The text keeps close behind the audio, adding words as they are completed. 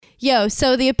Yo,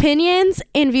 so the opinions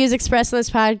and views expressed in this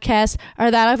podcast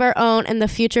are that of our own and the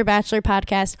Future Bachelor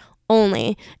podcast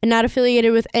only, and not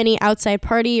affiliated with any outside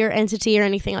party or entity or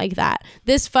anything like that.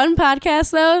 This fun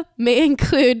podcast, though, may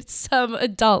include some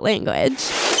adult language.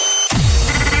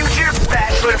 Future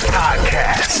Bachelor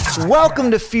Podcast. Welcome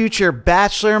to Future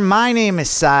Bachelor. My name is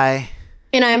Sai.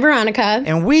 And I'm Veronica.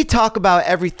 And we talk about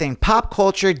everything pop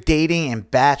culture, dating,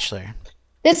 and Bachelor.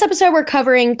 This episode, we're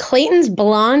covering Clayton's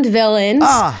blonde villains,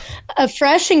 a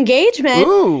fresh engagement,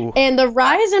 and the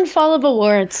rise and fall of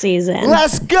awards season.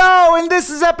 Let's go! And this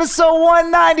is episode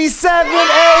 197.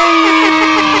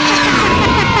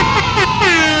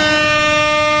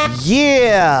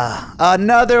 Yeah!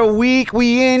 Another week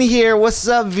we in here. What's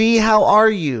up, V? How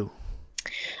are you?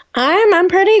 I'm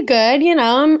pretty good, you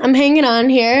know. I'm hanging on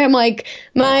here. I'm like,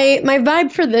 my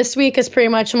vibe for this week is pretty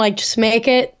much, I'm like, just make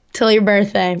it till your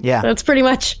birthday. Yeah. That's pretty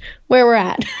much where we're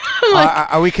at.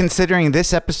 Are we considering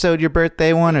this episode your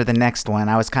birthday one or the next one?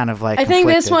 I was kind of like I think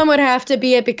this one would have to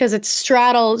be it because it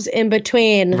straddles in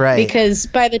between. Right. Because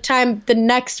by the time the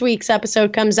next week's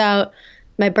episode comes out,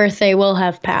 my birthday will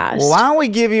have passed. Well, why don't we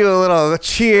give you a little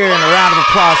cheer and a round of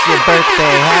applause for your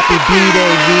birthday. Happy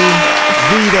B-Day, V.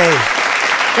 V-Day.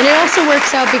 And it also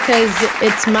works out because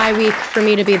it's my week for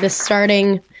me to be the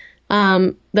starting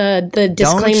the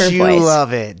disclaimer voice. Don't you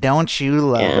love it? Don't you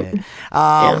love it?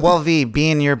 Well, V,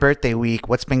 being your birthday week,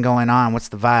 what's been going on? What's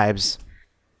the vibes?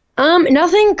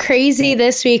 Nothing crazy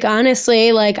this week,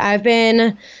 honestly. Like, I've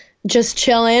been just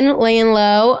chilling, laying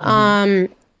low.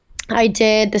 I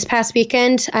did this past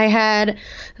weekend. I had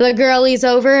the girlies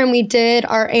over and we did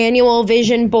our annual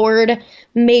vision board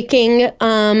making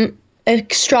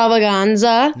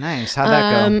extravaganza. Nice. How'd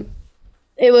that go?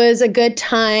 It was a good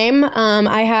time.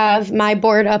 I have my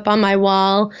board up on my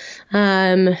wall.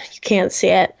 You can't see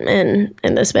it in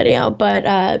this video,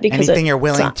 but because anything you're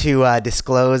willing to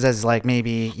disclose as like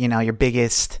maybe, you know, your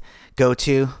biggest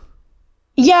go-to?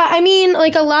 Yeah, I mean,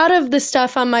 like a lot of the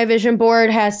stuff on my vision board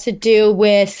has to do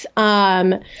with,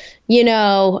 you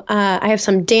know, I have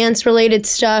some dance related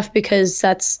stuff because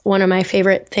that's one of my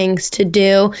favorite things to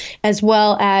do, as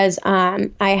well as I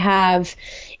have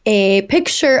a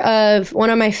picture of one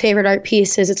of my favorite art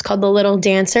pieces. It's called The Little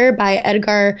Dancer by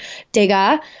Edgar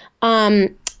Degas.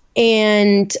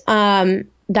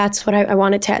 That's what I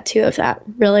want a tattoo of that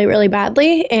really, really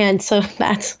badly. And so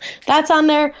that's on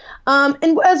there.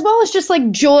 And as well as just like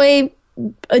joy,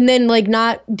 and then like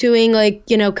not doing like,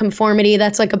 you know, conformity.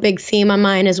 That's like a big theme of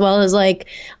mine, as well as like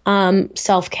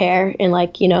self-care and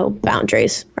like, you know,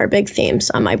 boundaries are big themes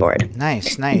on my board.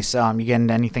 Nice. You getting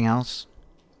anything else?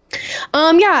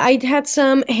 Yeah, I had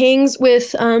some hangs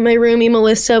with my roomie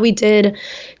Melissa. We did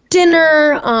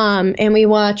dinner, and we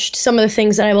watched some of the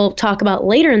things that I will talk about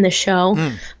later in the show.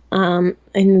 And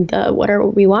what are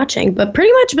we watching? But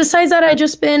pretty much besides that, I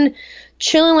just been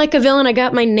chilling like a villain. I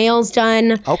got my nails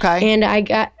done. Okay. And I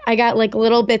got like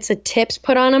little bits of tips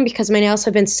put on them because my nails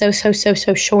have been so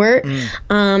short.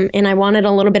 And I wanted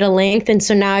a little bit of length. And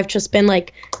so now I've just been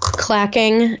like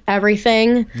clacking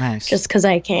everything. Nice. Just because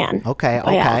I can. Okay.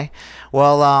 Yeah.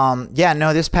 Well,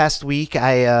 this past week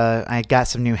I got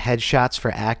some new headshots for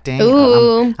acting.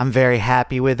 Ooh. I'm very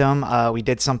happy with them. We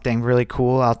did something really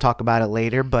cool. I'll talk about it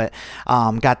later, but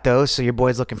got those. So your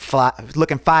boy's looking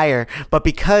fire. But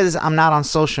because I'm not on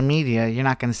social media, you're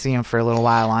not going to see him for a little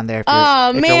while on there. If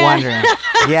you're wondering.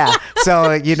 Yeah.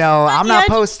 So, you know, I'm not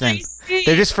posting.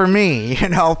 They're just for me, you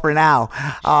know, for now.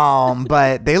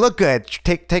 But they look good.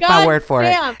 Take my word for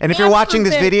it. And if you're watching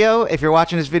this video, on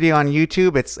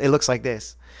YouTube, it looks like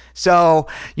this. So,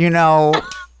 you know,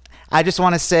 I just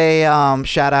want to say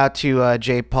shout out to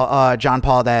John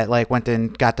Paul that like went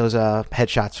and got those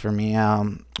headshots for me.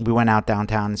 We went out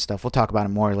downtown and stuff. We'll talk about it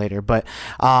more later. But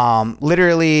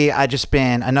literally, I just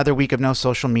been another week of no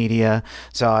social media.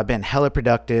 So I've been hella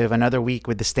productive. Another week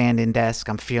with the stand-in desk.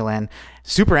 I'm feeling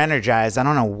super energized. I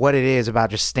don't know what it is about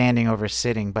just standing over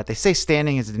sitting, but they say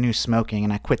standing is the new smoking,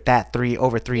 and I quit that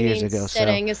over 3 years ago.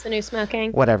 Sitting is the new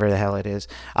smoking. Whatever the hell it is.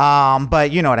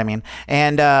 But you know what I mean.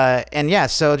 And yeah,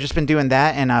 so just been doing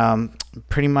that, and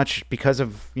pretty much because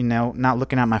of, you know, not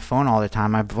looking at my phone all the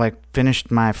time, I've like finished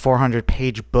my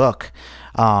 400-page book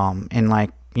in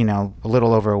like, you know, a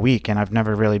little over a week, and I've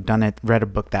never really read a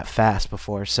book that fast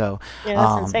before. So yeah,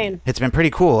 that's insane. It's been pretty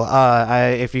cool.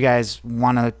 If you guys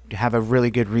want to have a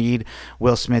really good read,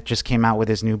 Will Smith just came out with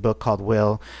his new book called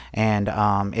Will, and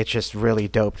it's just really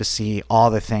dope to see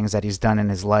all the things that he's done in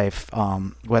his life,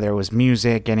 whether it was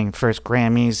music, getting first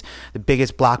Grammys, the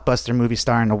biggest blockbuster movie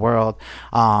star in the world,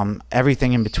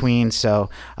 everything in between. So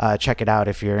check it out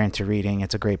if you're into reading.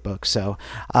 It's a great book. So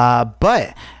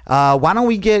but Why don't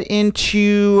we get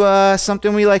into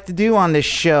something we like to do on this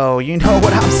show? You know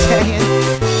what I'm saying?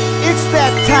 It's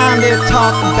that time to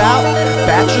talk about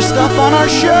Bachelor stuff on our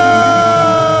show.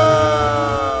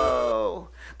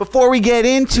 Before we get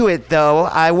into it, though,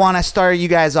 I want to start you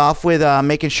guys off with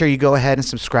making sure you go ahead and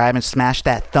subscribe and smash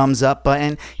that thumbs up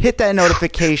button. Hit that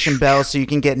notification bell so you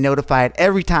can get notified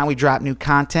every time we drop new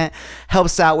content.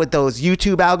 Helps out with those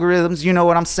YouTube algorithms. You know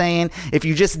what I'm saying? If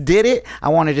you just did it, I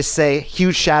want to just say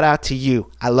huge shout out to you.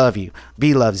 I love you.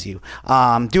 V loves you.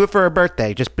 Do it for her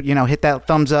birthday. Just, hit that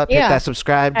thumbs up, hit that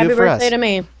subscribe. Happy do it for us. Happy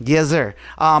birthday to me. Yes, sir.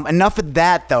 Enough of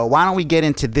that, though. Why don't we get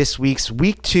into this week's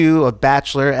week 2 of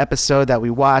Bachelor episode that we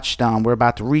watched? We're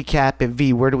about to recap it.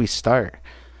 V, where do we start?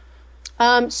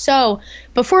 So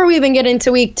before we even get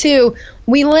into week 2,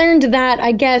 we learned that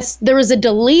I guess there was a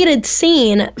deleted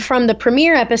scene from the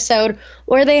premiere episode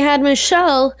where they had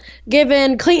Michelle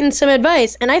giving Clayton some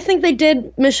advice. And I think they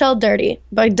did Michelle dirty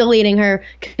by deleting her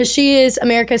because she is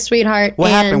America's sweetheart.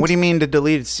 What happened? What do you mean the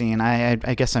deleted scene? I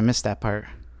guess I missed that part.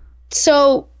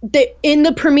 So in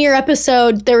the premiere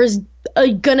episode, there was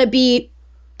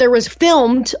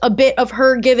filmed a bit of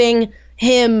her giving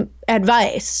him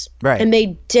advice. Right. And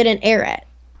they didn't air it.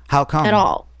 How come? At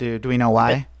all. Do we know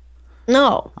why?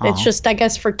 No. Oh. It's just, I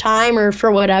guess, for time or for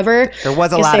whatever. There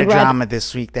was a lot of drama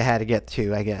this week they had to get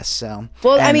to, I guess. So.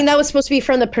 Well, that was supposed to be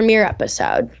from the premiere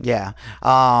episode. Yeah.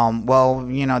 Well,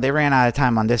 they ran out of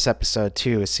time on this episode,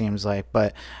 too, it seems like.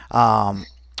 But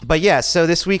yeah, so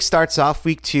this week starts off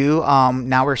week 2.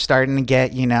 Now we're starting to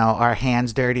get, our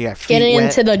hands dirty, our feet getting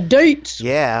wet. Into the dates.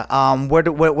 Yeah. What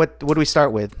do we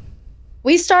start with?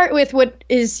 We start with what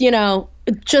is,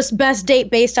 just best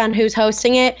date based on who's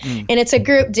hosting it. And it's a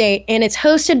group date. And it's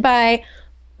hosted by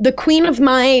the queen of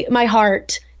my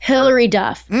heart, Hillary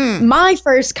Duff. My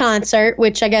first concert,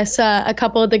 which I guess a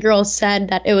couple of the girls said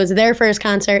that it was their first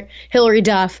concert, Hillary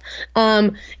Duff.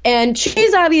 And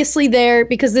she's obviously there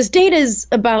because this date is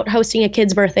about hosting a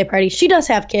kid's birthday party. She does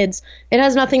have kids. It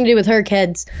has nothing to do with her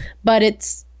kids, but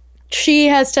she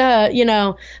has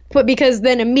to, because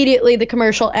then immediately the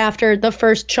commercial after the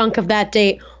first chunk of that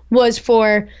date was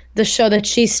for the show that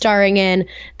she's starring in,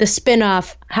 the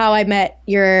spinoff, How I Met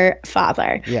Your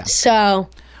Father. Yeah. So...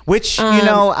 Which,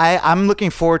 I'm looking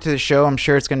forward to the show. I'm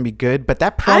sure it's going to be good. But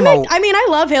that promo... I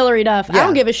love Hillary Duff. Yeah. I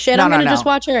don't give a shit. I'm going to just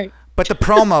watch her. But the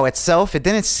promo itself, it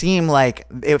didn't seem like...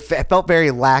 It felt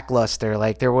very lackluster.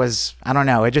 Like there was... I don't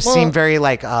know. It just seemed very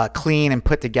clean and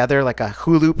put together like a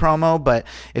Hulu promo. But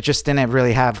it just didn't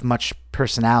really have much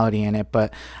personality in it.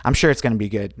 But I'm sure it's going to be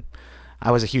good. I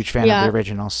was a huge fan of the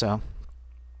original, so...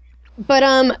 But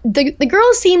the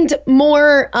girls seemed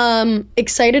more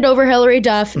excited over Hillary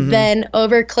Duff than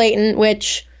over Clayton,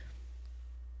 which,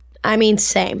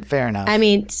 same. Fair enough.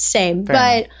 Same.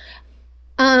 Fair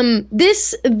enough.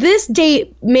 This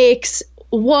date makes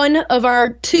one of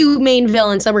our 2 main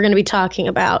villains that we're going to be talking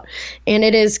about, and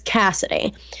it is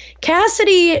Cassidy.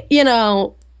 Cassidy,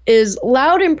 is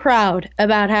loud and proud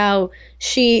about how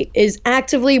she is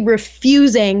actively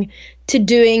refusing to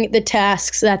doing the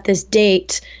tasks that this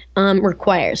date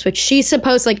requires, which she's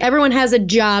supposed, everyone has a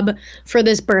job for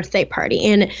this birthday party.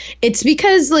 And it's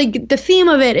because, the theme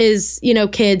of it is,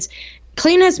 kids.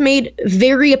 Clayton has made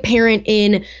very apparent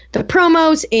in the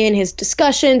promos, in his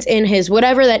discussions, in his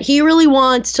whatever, that he really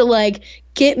wants to,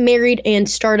 get married and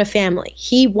start a family.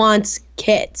 He wants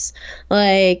kids.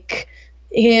 He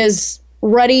is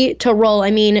ready to roll.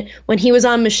 When he was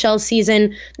on Michelle's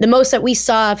season, the most that we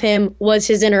saw of him was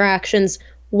his interactions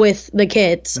with the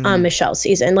kids on Michelle's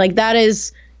season. That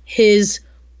is his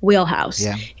wheelhouse.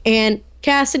 Yeah. And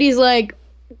Cassidy's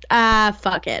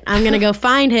fuck it. I'm going to go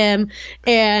find him,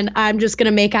 and I'm just going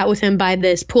to make out with him by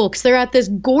this pool, because they're at this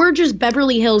gorgeous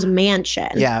Beverly Hills mansion.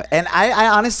 Yeah, and I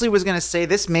honestly was going to say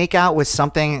this makeout was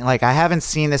something, I haven't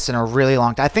seen this in a really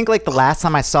long time. I think, the last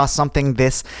time I saw something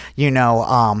this,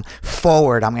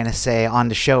 forward, I'm going to say, on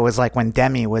the show was, when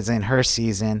Demi was in her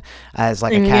season as, a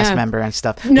cast member and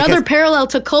stuff. Another parallel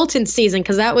to Colton's season,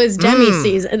 because that was Demi's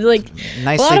season.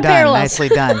 Nicely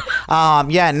done.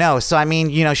 Yeah, no,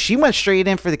 so, she went straight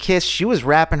in for the kiss. She was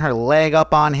wrapping her leg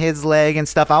up on his leg and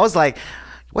stuff. I was like,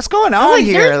 what's going on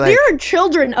here? There are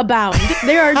children abound.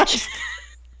 There are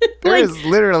there is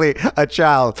literally a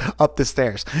child up the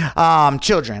stairs.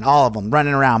 Children, all of them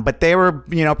running around, but they were,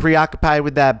 preoccupied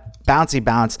with that Bouncy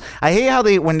Bounce. I hate how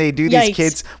when they do these Yikes.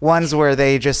 kids ones where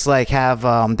they just like have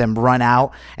them run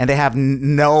out and they have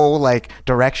no like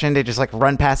direction. They just like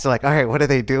run past it like, all right, what are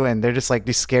they doing? They're just like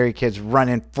these scary kids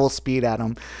running full speed at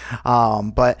them.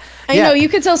 But I know you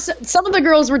could tell some of the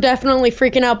girls were definitely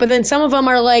freaking out, but then some of them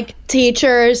are like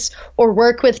teachers or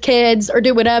work with kids or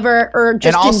do whatever, or just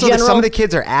and also in general. some of the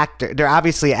kids are they're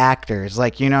obviously actors,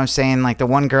 like, you know what I'm saying, like the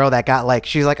one girl that got like,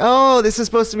 she's like, oh, this is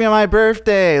supposed to be on my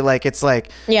birthday, like it's like,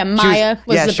 Yeah, Maya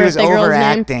was the she was birthday girl's name.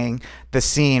 overacting the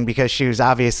scene because she was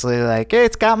obviously like, hey,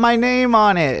 it's got my name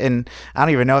on it, and I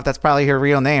don't even know if that's probably her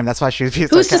real name. That's why she was.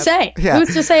 Who's to say? Yeah.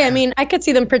 Who's to say? I mean, I could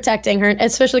see them protecting her,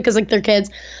 especially because like they're kids.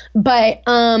 But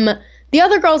the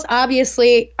other girls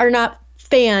obviously are not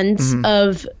fans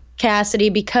of Cassidy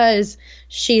because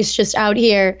she's just out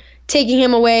here taking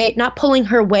him away, not pulling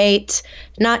her weight,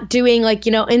 not doing like,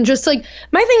 you know, and just like,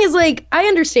 my thing is like, I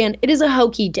understand it is a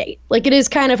hokey date. Like it is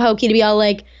kind of hokey to be all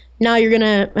like, now you're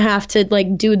gonna have to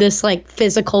like do this like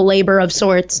physical labor of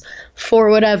sorts for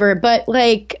whatever. But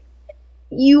like,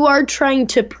 you are trying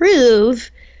to prove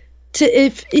to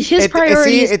if his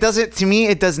priorities. It doesn't, to me,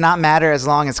 it does not matter as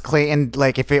long as Clayton,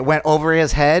 like if it went over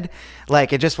his head,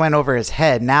 like it just went over his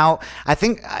head. Now, I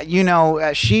think, you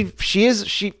know, she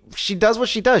does what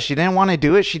she does. She didn't want to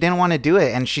do it. She didn't want to do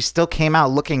it. And she still came out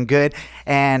looking good.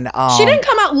 And she didn't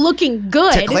come out looking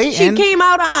good. She came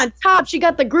out on top. She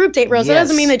got the group date rose. That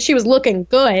doesn't mean that she was looking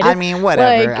good. I mean,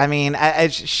 whatever. Like, I mean,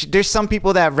 there's some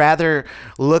people that rather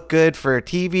look good for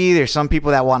TV. There's some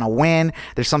people that want to win.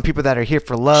 There's some people that are here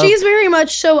for love. She's very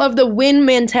much so of the win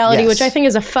mentality, Yes. which I think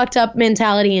is a fucked up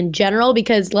mentality in general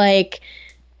because, like,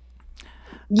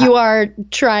 you are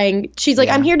trying. She's like,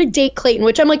 I'm here to date Clayton,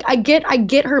 which I'm like, I get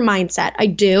her mindset. I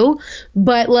do.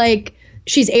 But, like,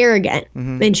 she's arrogant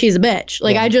and she's a bitch.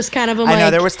 Like, I just kind of am I know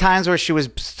like, there was times where she was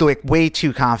like way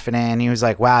too confident, and he was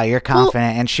like, wow, you're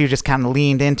confident. And she just kind of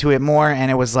leaned into it more. And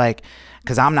it was like,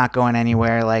 because I'm not going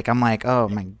anywhere. Like, I'm like, oh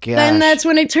my gosh. then that's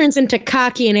when it turns into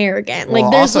cocky and arrogant. Like,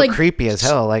 Well, there's also like creepy as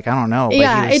hell. Like, I don't know. But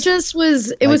yeah, he it just was.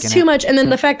 It was liking too it. much, and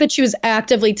then the fact that she was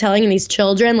actively telling these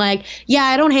children, like, "Yeah,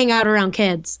 I don't hang out around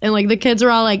kids," and like the kids are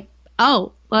all like,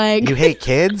 "Oh, like you hate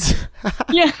kids?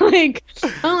 yeah, like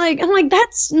I'm like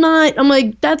that's not. I'm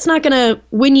like that's not gonna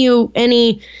win you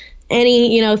any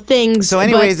you know things." So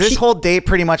anyways, but this whole date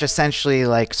pretty much essentially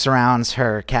like surrounds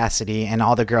her, Cassidy, and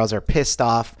all the girls are pissed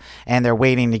off and they're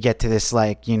waiting to get to this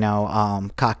like, you know,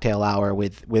 cocktail hour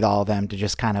with all of them to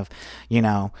just kind of, you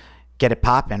know, get it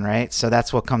popping, right? So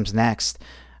that's what comes next.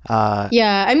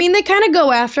 yeah, I mean, they kind of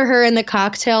go after her in the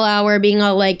cocktail hour, being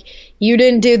all like, you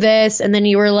didn't do this. And then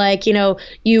you were like, you know,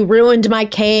 you ruined my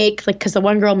cake, like, because the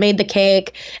one girl made the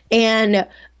cake. And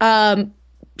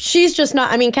she's just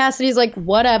not, I mean, Cassidy's like,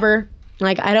 whatever.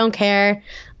 Like, I don't care.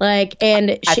 Like,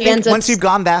 and I she think ends up. once you've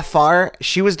gone that far,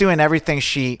 she was doing everything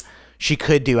she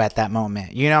could do at that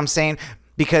moment. You know what I'm saying?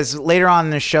 Because later on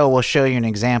in the show, we'll show you an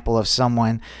example of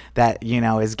someone that, you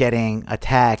know, is getting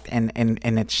attacked and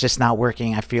it's just not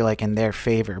working, I feel like, in their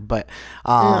favor. But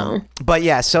but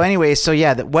yeah, so anyway, so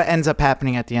yeah, what ends up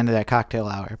happening at the end of that cocktail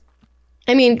hour?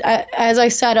 I mean, as I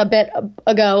said a bit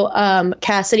ago,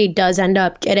 Cassidy does end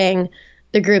up getting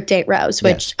the group date rose,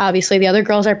 which Yes. obviously the other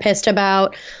girls are pissed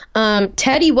about.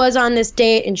 Teddy was on this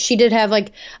date and she did have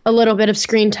like a little bit of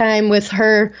screen time with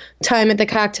her time at the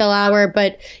cocktail hour,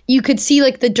 but you could see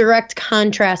like the direct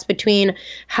contrast between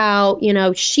how, you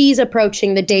know, she's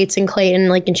approaching the dates in Clayton,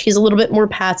 like, and she's a little bit more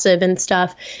passive and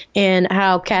stuff, and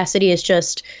how Cassidy is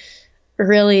just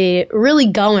really, really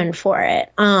going for it.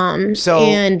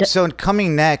 So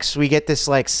coming next, we get this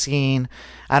like scene.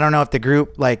 I don't know if the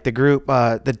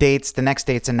dates, the next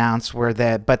dates announced were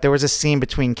that, but there was a scene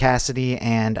between Cassidy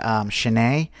and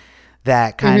Shanae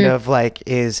that kind of like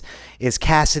is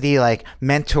Cassidy like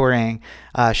mentoring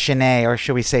Shanae, or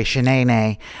should we say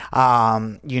Shanae,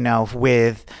 you know,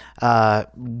 with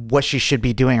what she should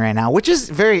be doing right now, which is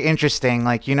very interesting.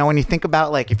 Like, you know, when you think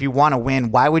about like, if you want to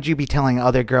win, why would you be telling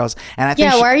other girls? And I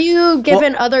think why are you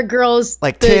giving other girls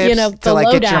like the, tips you know, the to like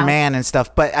get your lowdown? man and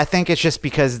stuff? But I think it's just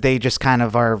because they just kind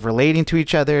of are relating to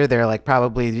each other. They're like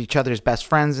probably each other's best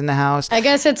friends in the house. I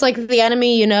guess it's like the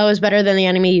enemy you know is better than the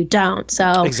enemy you don't.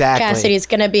 So Exactly. Cassidy's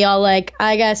gonna be all like,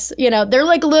 I guess, you know, they're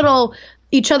like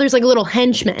each other's like little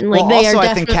henchmen. Like, Well, they also, are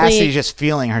I think definitely. Cassidy's just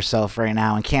feeling herself right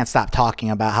now and can't stop talking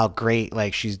about how great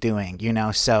like she's doing, you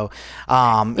know. So,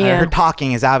 her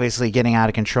talking is obviously getting out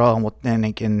of control, and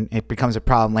it becomes a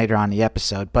problem later on in the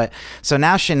episode. But so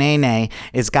now Shanae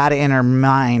has got it in her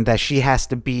mind that she has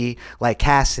to be like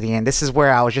Cassidy, and this is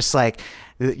where I was just like,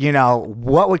 you know,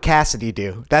 what would Cassidy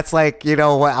do? That's like, you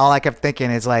know, what all I kept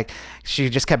thinking is like, she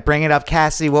just kept bringing up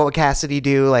Cassidy. What would Cassidy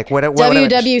do? Like, what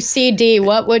WWCD,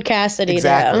 what would Cassidy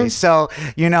exactly. do? So,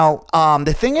 you know,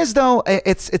 the thing is though,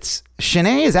 it's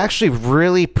Shanae is actually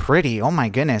really pretty. Oh my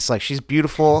goodness. Like, she's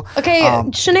beautiful. Okay.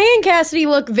 Shanae and Cassidy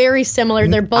look very similar.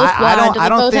 They're both blonde. They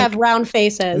both have round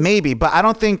faces. Maybe, but I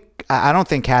don't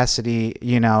think Cassidy,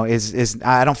 you know, is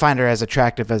I don't find her as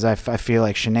attractive as I feel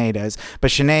like Shanae does. But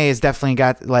Shanae has definitely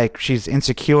got, like, she's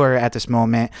insecure at this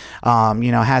moment.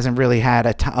 You know, hasn't really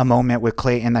had a moment with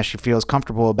Clayton that she feels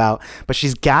comfortable about. But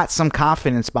she's got some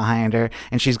confidence behind her,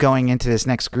 and she's going into this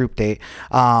next group date.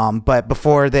 But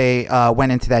before they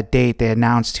went into that date, they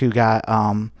announced who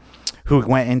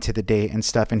went into the date and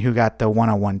stuff, and who got the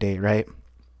one-on-one date, right?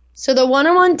 So the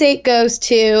one-on-one date goes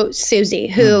to Susie,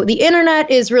 who the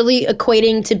internet is really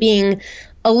equating to being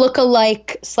a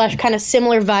look-alike / kind of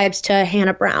similar vibes to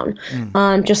Hannah Brown.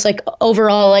 Just like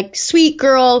overall, like sweet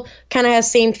girl, kind of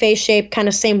has same face shape, kind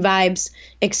of same vibes,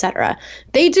 etc.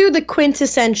 They do the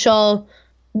quintessential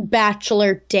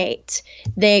bachelor date.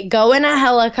 They go in a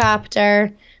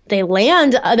helicopter. They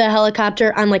land the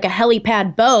helicopter on like a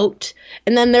helipad boat,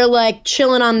 and then they're like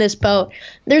chilling on this boat.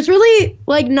 There's really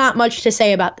like not much to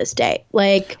say about this date.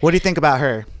 Like, what do you think about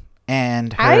her?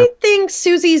 And her? I think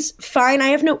Susie's fine. I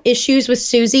have no issues with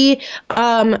Susie.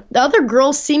 The other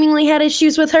girls seemingly had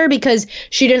issues with her because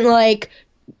she didn't like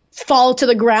fall to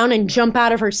the ground and jump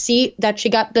out of her seat that she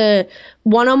got the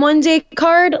one-on-one date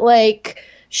card. Like,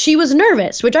 she was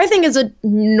nervous, which I think is a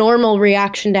normal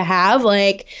reaction to have.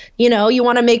 Like, you know, you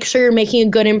want to make sure you're making a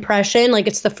good impression. Like,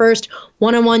 it's the first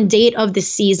one-on-one date of the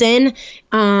season.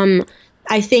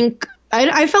 I think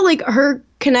I felt like her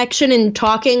connection and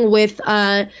talking with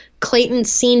Clayton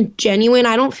seemed genuine.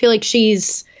 I don't feel like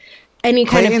she's any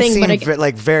kind Clayton of thing, seemed but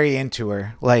like very into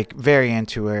her.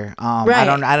 Right.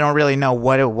 I don't really know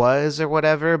what it was or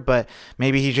whatever, but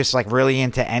maybe he's just like really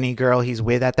into any girl he's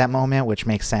with at that moment, which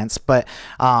makes sense. But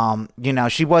you know,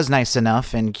 she was nice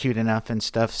enough and cute enough and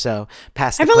stuff. So I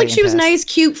felt like she was nice,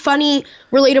 cute, funny,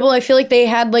 relatable. I feel like they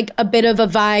had like a bit of a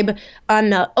vibe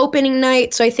on the opening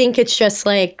night. So I think it's just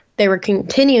like they were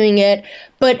continuing it.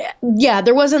 But yeah,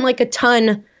 there wasn't like a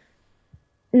ton,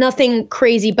 nothing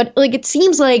crazy. But like, it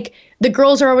seems like the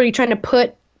girls are already trying to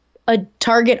put a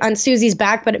target on Susie's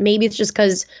back, but maybe it's just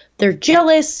because they're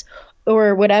jealous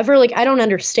or whatever. Like, I don't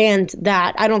understand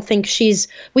that. I don't think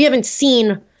we haven't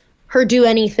seen her do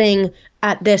anything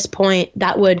at this point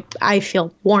that would, I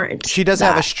feel, warrant. She does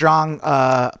have a strong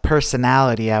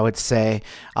personality, I would say.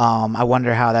 I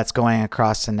wonder how that's going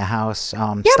across in the house.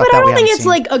 Yeah, but I don't think it's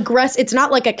like aggressive. It's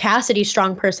not like a Cassidy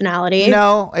strong personality.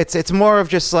 No, it's more of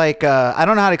just like, I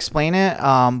don't know how to explain it,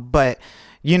 but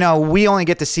you know, we only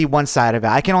get to see one side of it.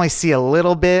 I can only see a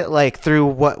little bit like through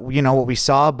what we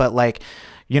saw, but like,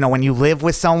 you know, when you live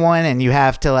with someone and you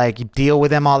have to like deal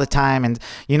with them all the time, and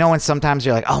you know, when sometimes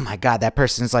you're like, oh my God, that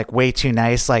person's like way too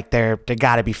nice, like they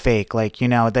gotta be fake, like, you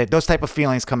know, those type of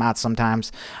feelings come out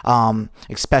sometimes,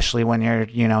 especially when you're,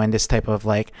 you know, in this type of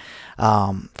like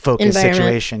focused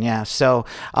situation. Yeah. So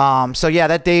yeah,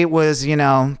 that date was, you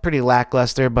know, pretty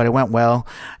lackluster, but it went well.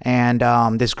 And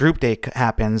this group date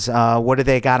happens. What do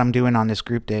they got them doing on this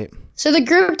group date? So the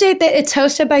group date, it's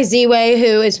hosted by Z-Way,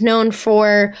 who is known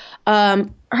for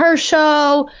her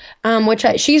show, which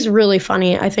she's really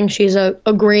funny. I think she's a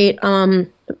great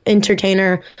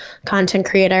entertainer, content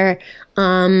creator,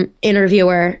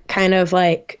 interviewer kind of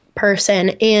like person.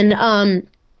 And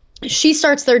she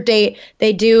starts their date.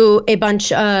 They do a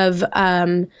bunch of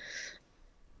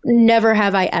never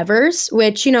have I evers,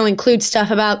 which, you know, includes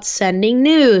stuff about sending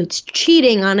nudes,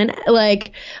 cheating on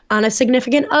a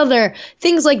significant other,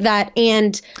 things like that.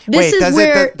 And this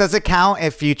does it count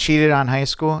if you cheated in high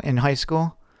school?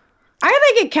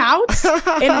 I think it counts.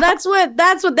 And that's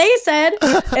what they said.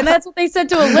 And that's what they said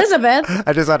to Elizabeth.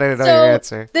 I just wanted to know your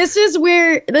answer. This is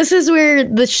where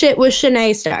the shit with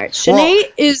Shanae starts.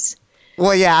 Shanae is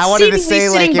well, yeah, I wanted to say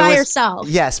like sitting by herself.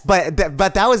 Yes, but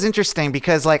that was interesting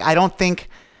because like I don't think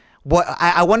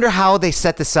I wonder how they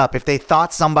set this up. If they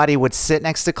thought somebody would sit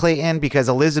next to Clayton, because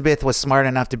Elizabeth was smart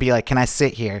enough to be like, can I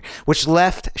sit here? Which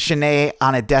left Shanae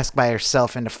on a desk by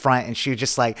herself in the front. And she was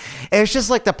just like, it's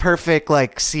just like the perfect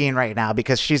like scene right now,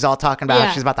 because she's all talking about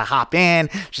how she's about to hop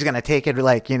in. She's going to take it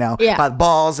like, you know, by the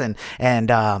balls. And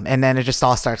then it just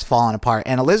all starts falling apart.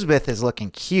 And Elizabeth is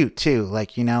looking cute too.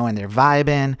 Like, you know, and they're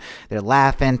vibing, they're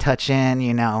laughing, touching,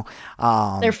 you know.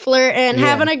 They're flirting,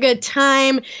 having a good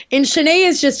time. And Shanae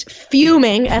is just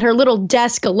fuming at her little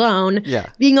desk alone,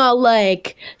 being all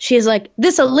like, she's like,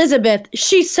 this Elizabeth,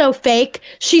 she's so fake,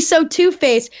 she's so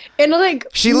two-faced, and like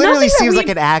she literally seems like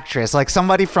an actress, like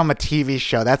somebody from a TV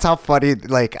show. That's how funny.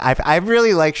 Like I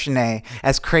really like Shanae,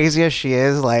 as crazy as she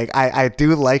is. Like I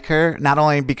do like her, not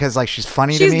only because like she's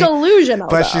funny to me, she's delusional,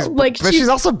 but though. she's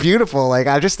also beautiful. Like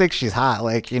I just think she's hot,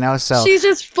 like, you know. So she's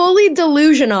just fully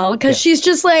delusional because she's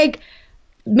just like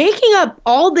making up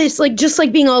all this, like, just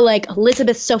like being all like,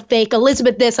 Elizabeth's so fake,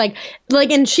 Elizabeth this, like,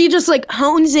 and she just like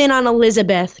hones in on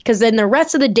Elizabeth, because then the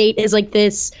rest of the date is like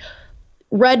this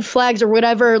red flags or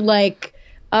whatever, like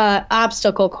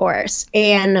obstacle course,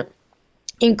 and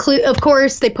of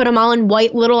course they put them all in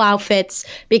white little outfits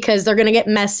because they're gonna get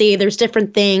messy. There's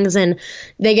different things, and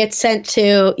they get sent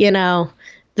to, you know,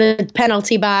 the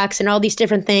penalty box and all these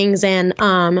different things, and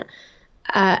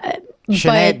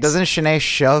doesn't Shanae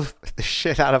shove the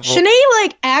shit out of Shanae,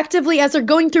 like, actively, as they're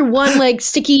going through one, like,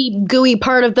 sticky, gooey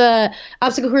part of the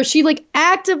obstacle course, she, like,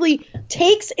 actively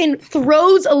takes and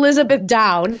throws Elizabeth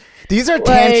down. These are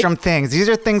tantrum things. These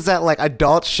are things that, like,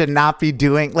 adults should not be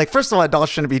doing. Like, first of all,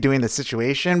 adults shouldn't be doing the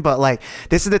situation, but, like,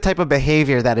 this is the type of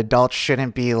behavior that adults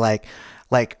shouldn't be, like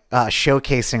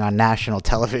showcasing on national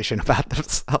television about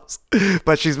themselves.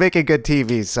 But she's making good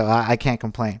TV, so I can't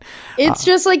complain. It's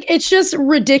just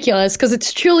ridiculous because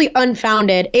it's truly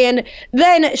unfounded. And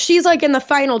then she's like in the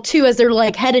final two as they're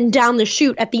like heading down the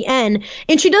chute at the end,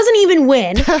 and she doesn't even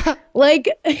win. Like,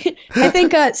 I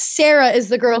think Sarah is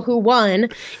the girl who won,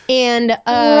 and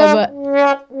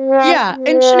yeah,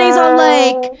 and Shanae's all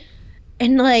like,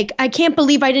 and like, I can't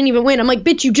believe I didn't even win. I'm like,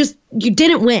 bitch, you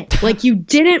didn't win. Like, you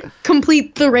didn't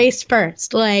complete the race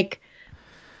first. Like,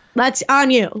 that's on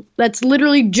you. That's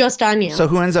literally just on you. So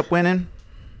who ends up winning?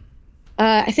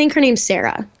 I think her name's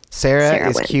Sarah. Sarah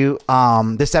is cute.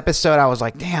 This episode, I was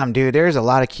like, damn, dude, there's a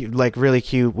lot of cute, like really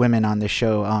cute women on this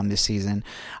show this season.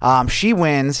 She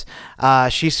wins.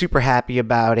 She's super happy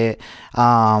about it.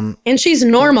 And she's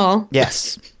normal.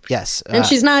 Yes. And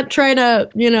she's not trying to,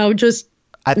 you know, just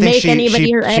I think make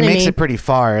anybody her enemy. She makes it pretty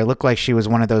far. It looked like she was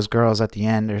one of those girls at the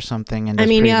end or something. And I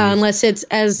mean, yeah, unless it's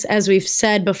as we've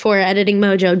said before, editing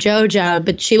mojo Jojo,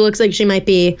 but she looks like she might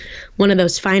be one of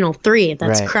those final three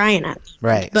that's crying at me.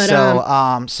 Right.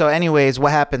 But so anyways,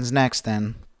 what happens next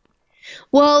then?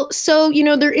 Well, so, you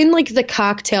know, they're in like the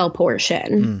cocktail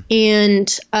portion,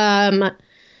 and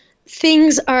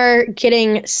things are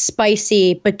getting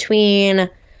spicy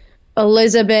between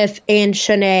Elizabeth and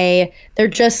Shanae. They're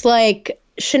just like,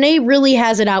 Shanae really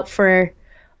has it out for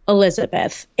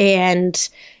Elizabeth, and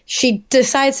she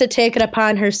decides to take it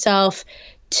upon herself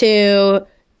to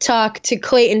talk to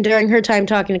Clayton during her time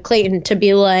talking to Clayton, to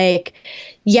be like,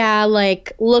 yeah,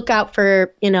 like, look out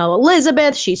for, you know,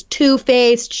 Elizabeth. She's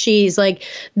two-faced. She's like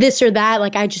this or that.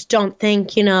 Like, I just don't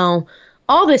think, you know,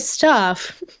 all this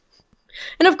stuff.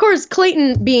 And of course,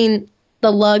 Clayton, being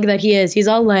the lug that he is, he's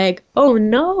all like, oh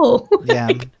no. Yeah.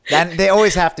 And they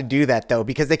always have to do that though,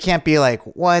 because they can't be like,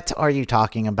 what are you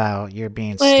talking about? You're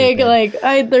being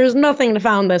stupid. There's nothing to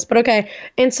found this, but okay.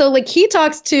 And so like he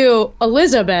talks to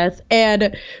Elizabeth,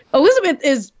 and Elizabeth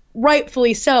is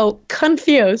rightfully so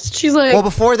confused. She's like, well,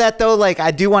 before that though, like,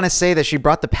 I do want to say that she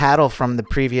brought the paddle from the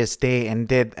previous date and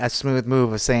did a smooth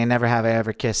move of saying, never have I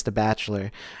ever kissed a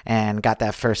bachelor, and got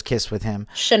that first kiss with him.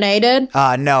 Shanae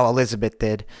did? No, Elizabeth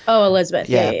did. Oh, Elizabeth.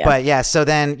 Yeah. But yeah, so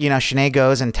then, you know, Shanae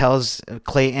goes and tells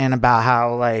Clayton about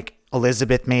how, like,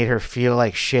 Elizabeth made her feel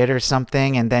like shit or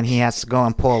something, and then he has to go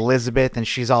and pull Elizabeth, and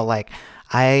she's all like,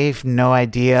 I've no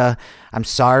idea. I'm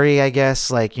sorry, I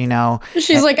guess. Like, you know.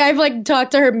 She's like, I've like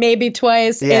talked to her maybe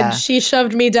twice, and she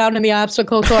shoved me down in the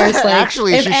obstacle course. Like,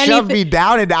 actually, she shoved me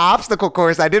down in the obstacle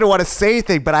course. I didn't want to say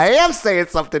anything, but I am saying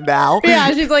something now.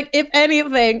 Yeah, she's like, if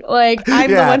anything, like,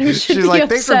 I'm the one who should be like, upset.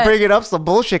 thanks for bringing up some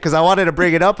bullshit, because I wanted to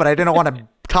bring it up, but I didn't want to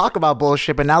talk about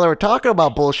bullshit. But now that we're talking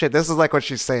about bullshit, this is like what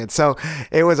she's saying. So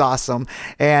it was awesome.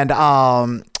 And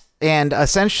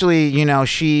essentially, you know,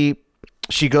 she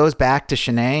goes back to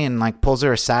Shanae and like pulls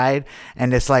her aside,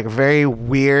 and it's like very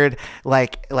weird,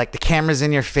 like the camera's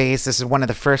in your face. This is one of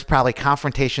the first probably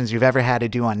confrontations you've ever had to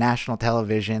do on national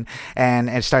television, and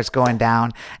it starts going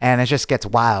down, and it just gets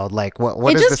wild. Like what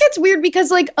it is just this? gets weird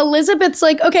because like Elizabeth's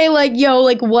like, okay, like, yo,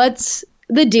 like, what's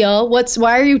the deal?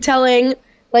 Why are you telling,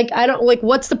 like, I don't, like,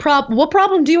 what's the problem? What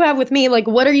problem do you have with me? Like,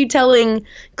 what are you telling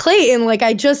Clayton? Like,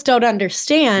 I just don't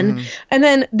understand. And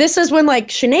then this is when like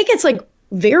Shanae gets like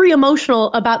very emotional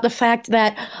about the fact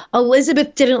that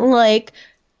Elizabeth didn't like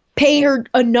pay her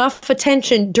enough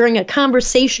attention during a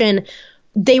conversation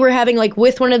they were having like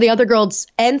with one of the other girls,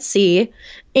 NC,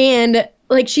 and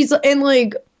like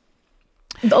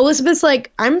Elizabeth's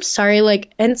like, I'm sorry,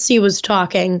 like, NC was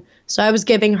talking, So I was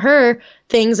giving her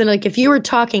things, and like if you were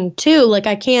talking too, like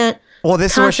I can't. Well,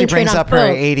 this is where she brings up her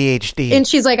ADHD. And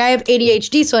she's like, I have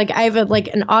ADHD, so like I have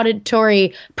like an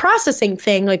auditory processing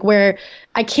thing, like where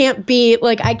I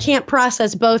can't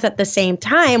process both at the same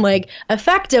time, like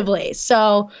effectively.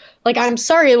 So like, I'm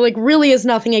sorry, like really is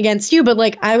nothing against you, but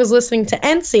like I was listening to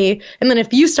NC, and then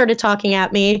if you started talking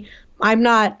at me,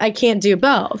 I can't do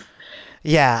both.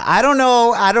 Yeah, I don't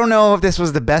know if this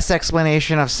was the best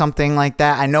explanation of something like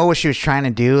that. I know what she was trying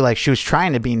to do. Like, she was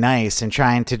trying to be nice and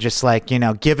trying to just like,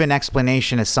 give an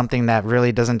explanation as something that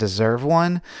really doesn't deserve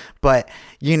one. But,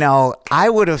 I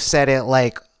would have said it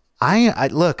like,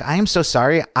 look, I am so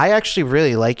sorry. I actually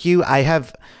really like you. I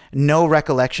have no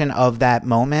recollection of that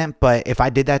moment, but if I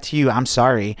did that to you, I'm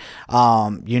sorry.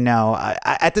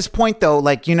 At this point though,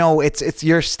 like, it's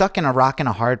you're stuck in a rock and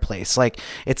a hard place. Like,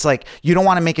 it's like you don't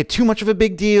want to make it too much of a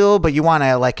big deal, but you want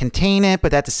to like contain it.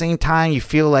 But at the same time, you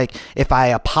feel like if I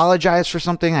apologize for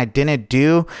something I didn't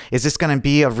do, is this going to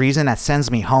be a reason that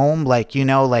sends me home? Like,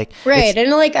 right.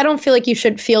 And like, I don't feel like you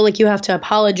should feel like you have to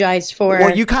apologize for.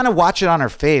 Well, you kind of watch it on her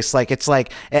face. Like, it's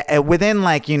like within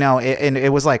like,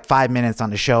 it was like 5 minutes on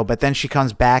the show. But then she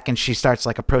comes back and she starts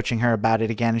like approaching her about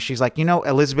it again. And she's like,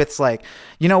 Elizabeth's like,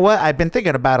 you know what? I've been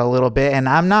thinking about it a little bit, and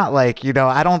I'm not like,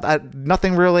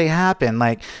 nothing really happened.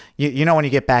 Like, when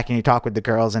you get back and you talk with the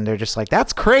girls and they're just like,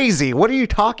 that's crazy. What are you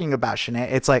talking about,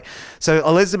 Shanae? It's like, so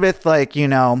Elizabeth, like,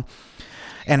 and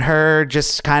her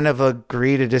just kind of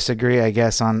agree to disagree, I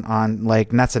guess, on like,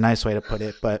 and that's a nice way to put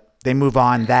it, but they move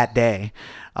on that day.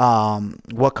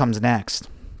 What comes next?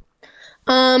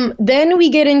 Then we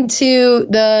get into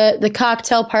the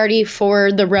cocktail party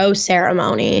for the rose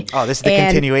ceremony. Oh, this is the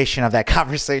continuation of that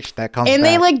conversation that comes and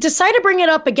back. They like decide to bring it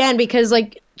up again because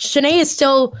like Shanae is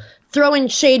still throwing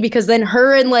shade because then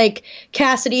her and like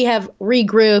Cassidy have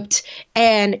regrouped,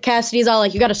 and Cassidy's all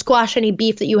like, you got to squash any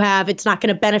beef that you have. It's not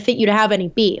going to benefit you to have any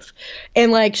beef.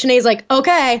 And like Shanae's like,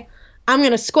 okay, I'm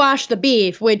going to squash the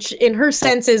beef, which in her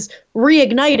sense is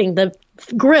reigniting the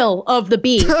grill of the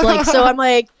beef. Like, so I'm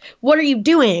like, what are you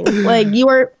doing? Like, you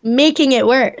are making it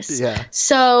worse. Yeah.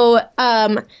 So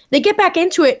they get back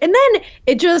into it, and then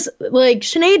it just like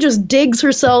Shanae just digs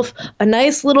herself a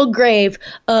nice little grave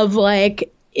of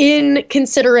like in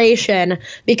consideration,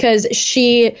 because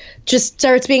she just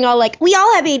starts being all like, we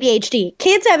all have ADHD,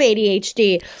 kids have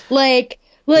ADHD, like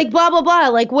blah blah blah,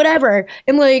 like whatever,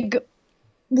 and like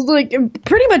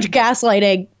pretty much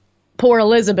gaslighting poor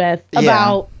Elizabeth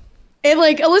about. And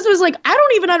like Elizabeth's like, I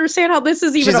don't even understand how this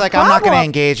is even. She's like, problem. I'm not going to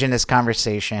engage in this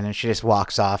conversation, and she just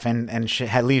walks off and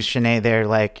leaves Shanae there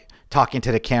like talking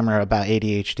to the camera about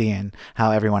ADHD and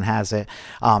how everyone has it,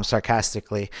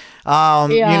 sarcastically. Not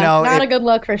a good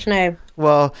look for Shanae.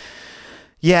 Well,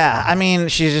 yeah, I mean,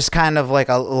 she's just kind of like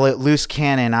a loose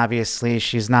cannon, obviously.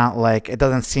 She's not like, it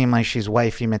doesn't seem like she's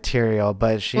wifey material,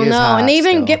 but she is hot. And they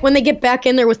even still. when they get back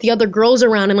in there with the other girls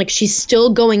around, and like she's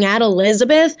still going at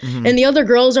Elizabeth, and the other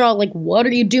girls are all like, what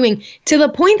are you doing? To the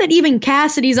point that even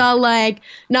Cassidy's all like,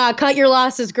 nah, cut your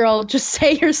losses, girl. Just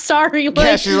say you're sorry. Like,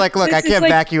 yeah, she's like, look, I can't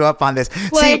back you up on this.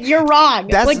 Like, you're wrong.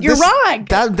 You're wrong.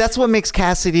 That's what makes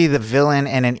Cassidy the villain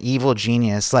and an evil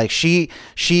genius. Like,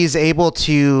 she's able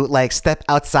to like step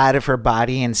outside of her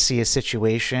body and see a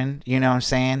situation, you know what I'm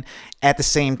saying? At the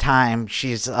same time,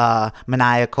 she's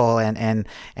maniacal and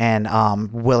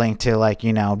willing to like,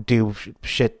 do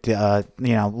shit,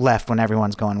 left when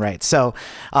everyone's going right. So,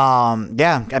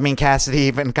 yeah, I mean, Cassidy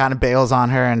even kind of bails on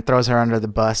her and throws her under the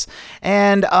bus.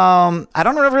 And I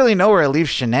don't really know where it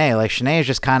leaves Shanae. Like, Shanae is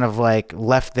just kind of like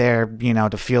left there,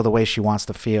 to feel the way she wants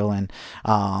to feel. And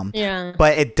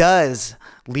but it does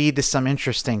lead to some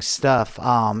interesting stuff.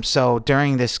 So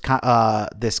during this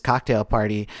cocktail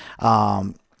party,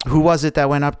 who was it that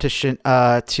went up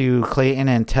to Clayton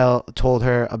and told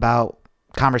her about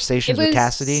conversations with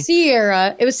Cassidy?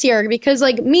 Sierra. It was Sierra, because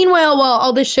like meanwhile, while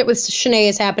all this shit with Shanae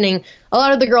is happening, a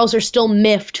lot of the girls are still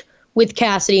miffed with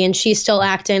Cassidy, and she's still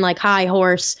acting like high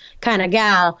horse kind of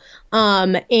gal.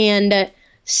 And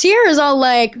Sierra's all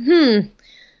like,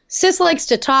 Sis likes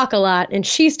to talk a lot, and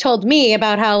she's told me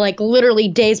about how, like, literally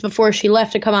days before she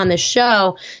left to come on this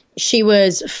show, she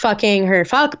was fucking her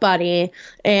fuck buddy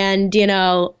and,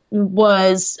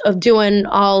 was doing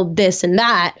all this and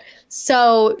that.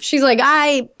 So she's like,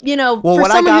 well,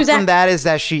 what I got from that is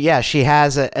that she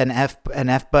has an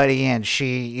F buddy, and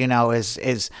she,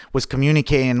 was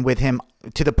communicating with him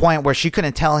to the point where she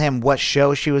couldn't tell him what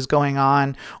show she was going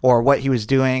on or what he was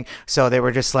doing. So they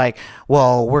were just like,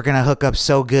 well, we're going to hook up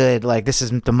so good. Like, this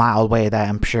isn't the mild way that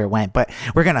I'm sure it went, but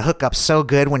we're going to hook up so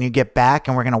good when you get back,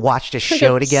 and we're going to watch this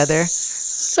show together.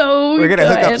 We're going to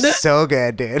hook up so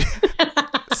good, dude.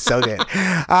 So good.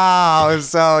 Oh,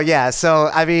 so yeah. So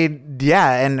I mean,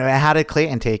 yeah. And how did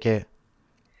Clayton take it?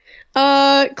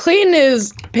 Clayton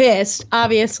is pissed,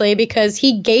 obviously, because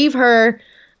he gave her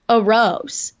a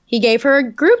rose. He gave her a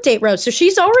group date rose. So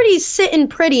she's already sitting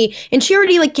pretty, and she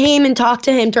already like came and talked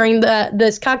to him during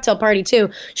this cocktail party too.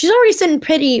 She's already sitting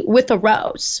pretty with a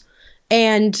rose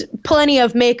and plenty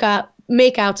of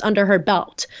makeouts under her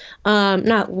belt.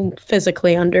 Not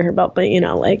physically under her belt, but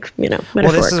metaphorically.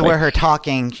 Well, this is where her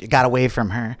talking got away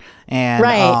from her. And,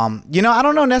 right. I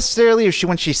don't know necessarily if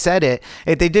when she said it,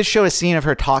 they did show a scene of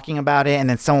her talking about it. And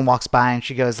then someone walks by and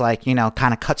she goes like,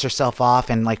 kind of cuts herself off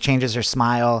and like changes her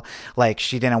smile. Like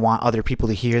she didn't want other people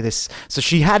to hear this. So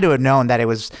she had to have known that it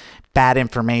was bad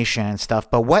information and stuff.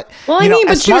 But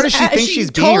as smart as she thinks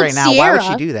she's being right now, why would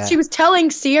she do that? She was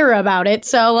telling Sierra about it.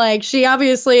 So like she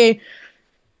obviously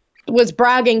was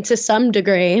bragging to some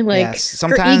degree. Like yes,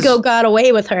 her ego got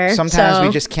away with her. Sometimes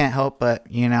we just can't help but,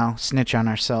 snitch on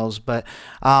ourselves. But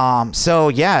so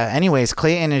yeah, anyways,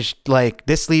 Clayton is like,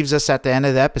 this leaves us at the end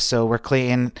of the episode where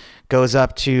Clayton goes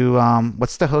up to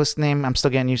what's the host name? I'm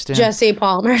still getting used to him. Jesse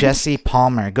Palmer. Jesse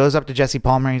Palmer goes up to Jesse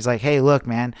Palmer. He's like, hey, look,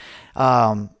 man,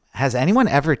 has anyone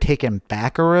ever taken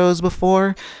back a rose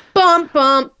before? Bump,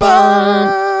 bump,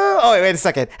 bump. Oh, wait a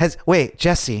second.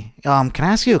 Jesse, can I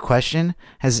ask you a question?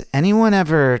 Has anyone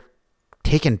ever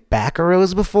taken back a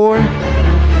rose before?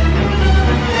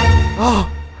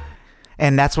 Oh,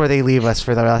 and that's where they leave us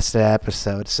for the rest of the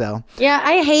episode. So yeah,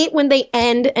 I hate when they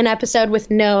end an episode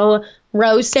with no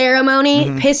rose ceremony.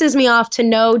 Pisses me off to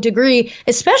no degree,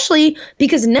 especially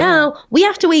because now we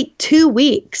have to wait 2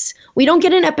 weeks. We don't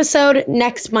get an episode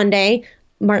next Monday.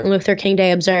 Martin Luther King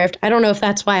Day observed. I don't know if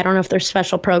that's why. I don't know if there's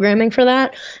special programming for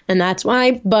that, and that's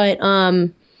why. But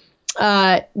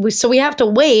so we have to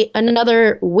wait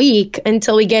another week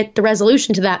until we get the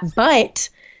resolution to that. But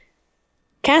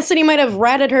Cassidy might have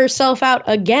ratted herself out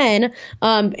again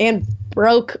and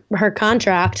broke her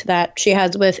contract that she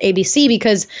has with ABC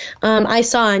because I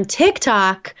saw on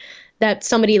TikTok that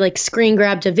somebody like screen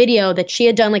grabbed a video that she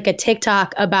had done like a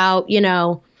TikTok about,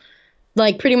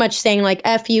 like pretty much saying like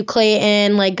F you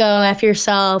Clayton, like go F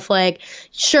yourself, like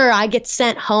sure I get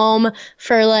sent home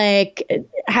for like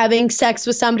having sex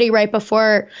with somebody right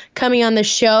before coming on the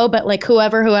show, but like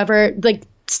whoever like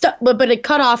but it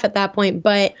cut off at that point.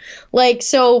 But like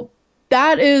so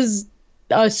that is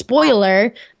a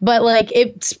spoiler, but like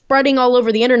it's spreading all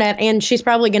over the internet and she's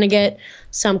probably gonna get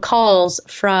some calls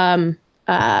from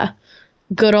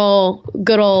good old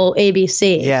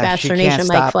ABC. Yeah, Bachelor she Nation, can't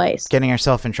Mike stop Fleiss. getting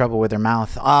herself in trouble with her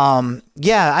mouth.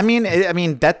 Yeah, I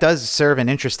mean that does serve an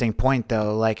interesting point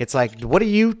though. Like it's like, what are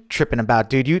you tripping about,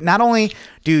 dude? You not only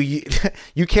do you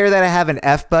you care that I have an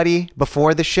F buddy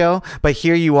before the show, but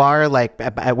here you are like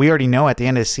we already know at the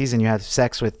end of the season you have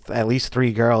sex with at least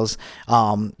 3 girls.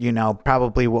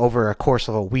 Probably over a course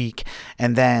of a week,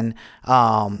 and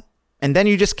then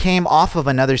you just came off of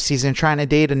another season trying to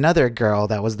date another girl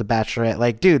that was the Bachelorette.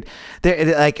 Like, dude,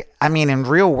 in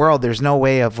real world, there's no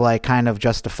way of like kind of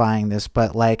justifying this,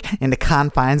 but like in the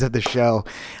confines of the show,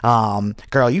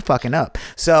 girl, you fucking up.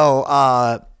 So,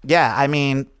 yeah, I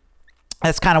mean,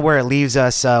 that's kind of where it leaves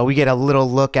us. We get a little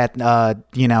look at,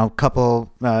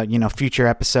 couple, future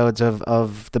episodes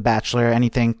of The Bachelor.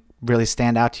 Anything really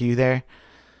stand out to you there?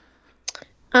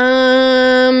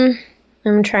 I'm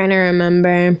trying to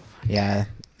remember. Yeah,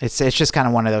 it's just kind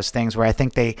of one of those things where I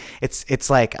think it's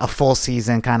like a full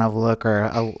season kind of look or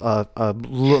a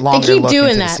longer they keep look doing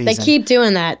into that. the season. They keep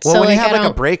doing that. Well, so when like, you have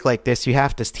like a break like this, you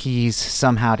have to tease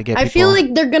somehow to get I people. feel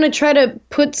like they're gonna try to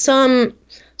put some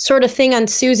sort of thing on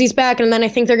Susie's back, and then I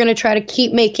think they're gonna try to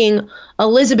keep making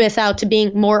Elizabeth out to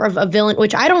being more of a villain,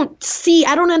 which I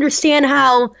don't understand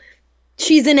how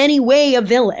she's in any way a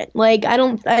villain. Like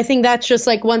I think that's just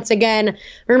like, once again,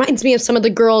 reminds me of some of the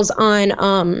girls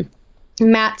on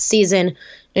Matt's season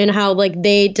and how like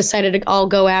they decided to all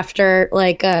go after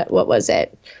like what was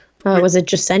it? Was it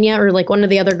Jasenia or like one of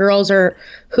the other girls or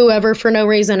whoever for no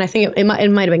reason? I think it might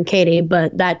have been Katie,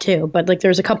 but that too. But like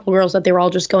there's a couple girls that they were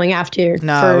all just going after.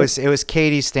 No, it was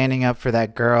Katie standing up for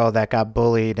that girl that got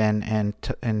bullied and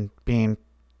being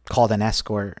called an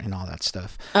escort and all that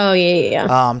stuff. Oh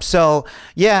yeah. So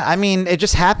yeah, I mean, it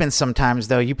just happens sometimes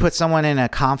though. You put someone in a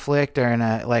conflict or in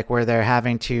a like where they're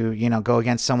having to, go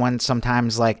against someone.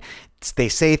 Sometimes like they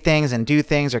say things and do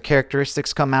things or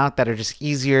characteristics come out that are just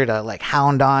easier to like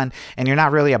hound on, and you're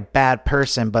not really a bad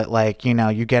person, but like,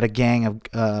 you get a gang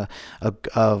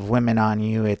of women on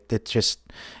you. It just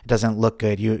doesn't look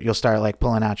good. You'll start like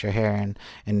pulling out your hair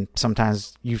and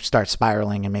sometimes you start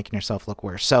spiraling and making yourself look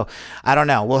worse. So I don't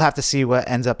know. We'll have to see what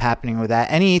ends up happening with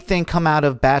that. Anything come out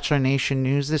of Bachelor Nation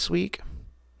news this week?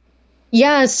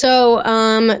 Yeah, so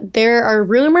there are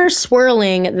rumors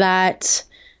swirling that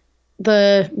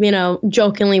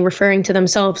jokingly referring to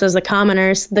themselves as the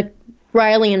commoners, the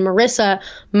Riley and Marissa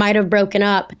might have broken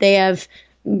up.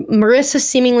 Marissa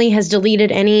seemingly has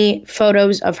deleted any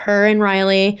photos of her and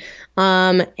Riley.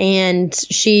 And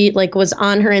she was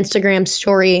on her Instagram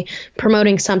story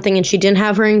promoting something, and she didn't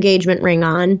have her engagement ring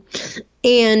on.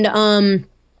 And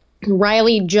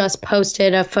Riley just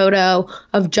posted a photo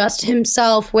of just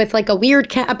himself with a weird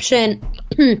caption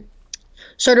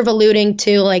sort of alluding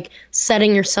to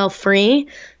setting yourself free.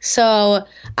 So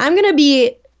I'm going to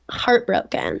be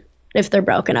heartbroken if they're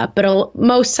broken up, but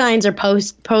most signs are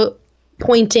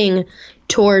pointing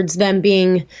towards them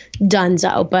being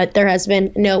donezo, but there has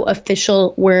been no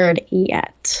official word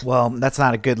yet. Well, that's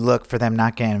not a good look for them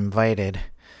not getting invited,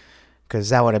 because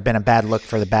that would have been a bad look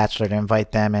for The Bachelor to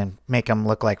invite them and make them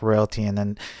look like royalty.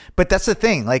 But that's the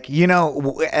thing,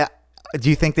 do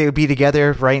you think they would be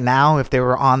together right now if they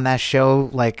were on that show,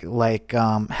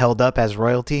 held up as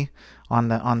royalty on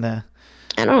the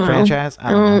I don't franchise?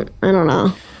 know. I don't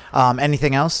know.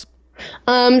 Anything else?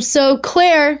 So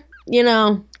Claire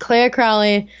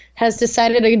Crowley has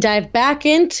decided to dive back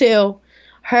into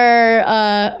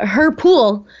her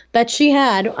pool that she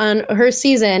had on her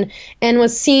season, and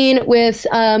was seen with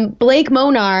Blake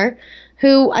Monar,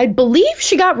 who I believe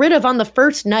she got rid of on the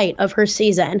first night of her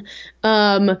season.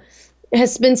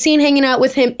 Has been seen hanging out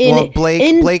with him Blake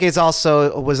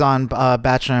was on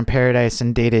Bachelor in Paradise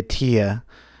and dated Tia,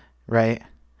 right?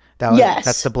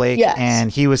 That's the Blake. Yes.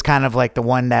 And he was kind of like the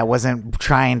one that wasn't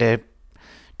trying to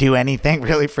do anything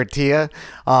really for Tia.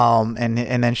 And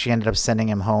then she ended up sending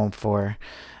him home for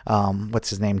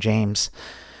what's his name, James.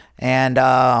 And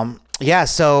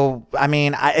so I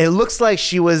mean, it looks like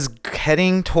she was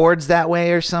heading towards that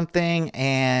way or something,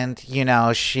 and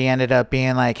she ended up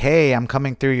being like, "Hey, I'm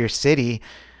coming through your city."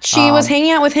 She was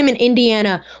hanging out with him in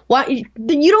Indiana. Why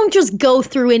you don't just go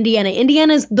through Indiana?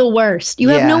 Indiana's the worst. You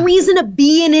have no reason to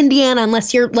be in Indiana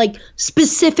unless you're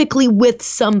specifically with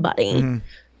somebody. Mm-hmm.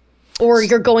 Or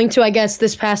you're going to, I guess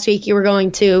this past week you were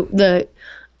going to the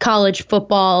college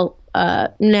football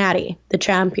natty, the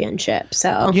championship.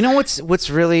 So what's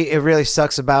really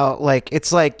sucks about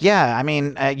I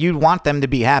mean, you'd want them to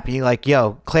be happy,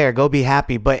 yo, Claire, go be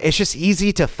happy, but it's just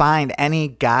easy to find any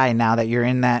guy now that you're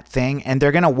in that thing, and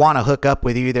they're gonna want to hook up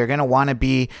with you, they're gonna want to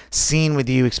be seen with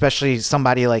you, especially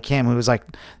somebody like him who's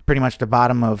pretty much the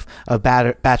bottom of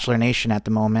Bachelor Nation at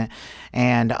the moment.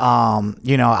 And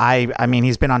I mean,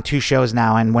 he's been on 2 shows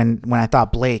now, and when I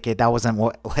thought Blake, that wasn't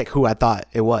who I thought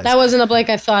it was. That wasn't the Blake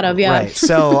I thought of. Yeah. Right.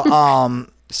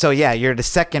 So yeah, you're the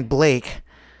second Blake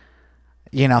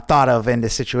thought of in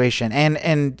this situation,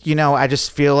 and I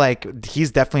just feel like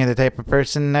he's definitely the type of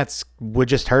person would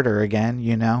just hurt her again.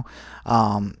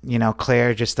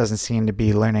 Claire just doesn't seem to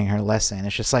be learning her lesson.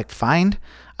 It's just find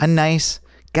a nice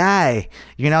guy.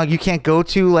 You can't go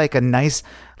to a nice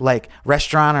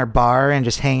restaurant or bar and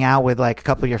just hang out with a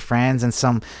couple of your friends, and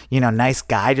some nice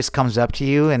guy just comes up to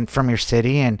you and from your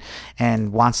city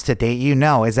and wants to date you.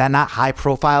 No, is that not high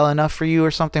profile enough for you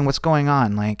or something? What's going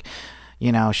on?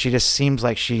 She just seems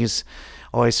like she's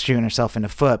always shooting herself in the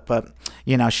foot. But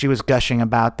she was gushing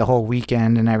about the whole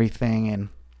weekend and everything, and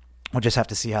we'll just have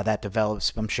to see how that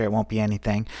develops. I'm sure it won't be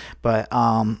anything, but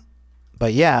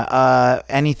yeah,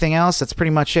 anything else? That's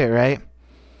pretty much it, right?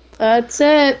 That's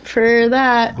it for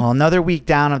that. Well, another week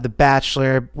down of The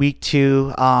Bachelor. Week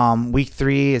 2, week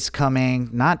 3 is coming.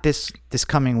 Not this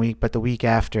coming week, but the week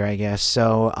after, I guess.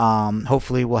 So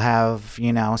hopefully we'll have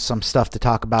some stuff to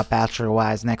talk about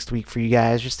Bachelor-wise next week for you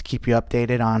guys, just to keep you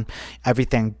updated on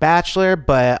everything Bachelor.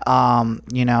 But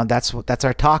that's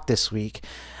our talk this week.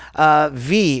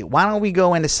 V, why don't we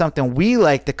go into something we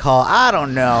like to call, I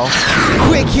don't know,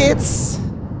 quick hits?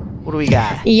 What do we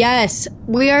got? Yes,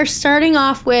 we are starting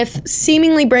off with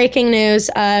seemingly breaking news.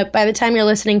 By the time you're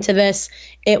listening to this,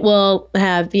 it will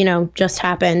have, just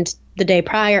happened the day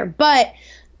prior. But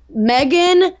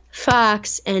Megan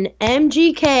Fox and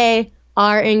MGK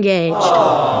are engaged.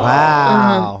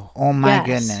 Wow. Oh my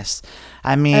goodness.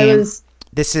 I mean,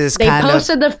 this is they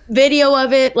posted the video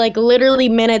of it literally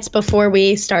minutes before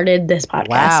we started this podcast.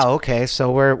 Wow. Okay.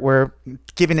 So we're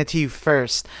giving it to you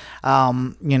first.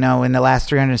 In the last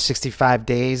 365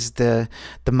 days, the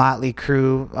Motley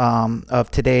crew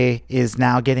of today is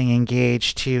now getting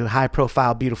engaged to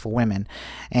high-profile, beautiful women,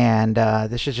 and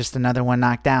this is just another one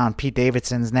knocked down. Pete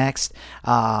Davidson's next,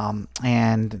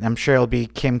 and I'm sure it'll be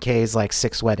Kim K's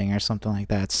 6th wedding or something like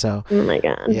that. So, oh my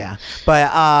god, yeah.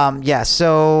 But yeah.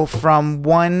 So from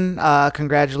one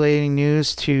congratulating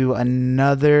news to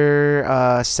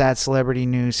another sad celebrity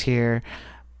news here.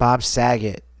 Bob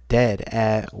Saget dead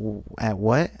at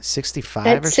what, 65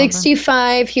 At or something?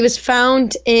 65, he was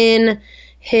found in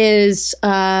his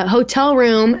hotel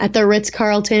room at the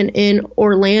Ritz-Carlton in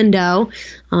Orlando,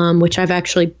 which I've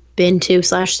actually been to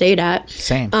 / stayed at.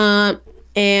 Same.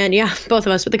 And yeah, both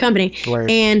of us with the company. Word.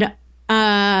 And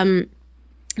I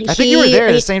think you were there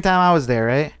at the same time I was there,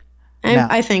 right? No.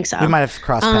 I think so. We might have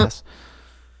crossed paths.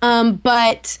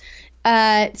 But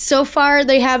so far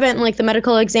they haven't, like, the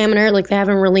medical examiner, like, they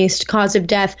haven't released cause of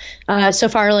death. So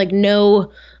far, like,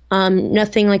 no,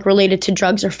 nothing like related to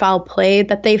drugs or foul play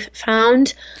that they've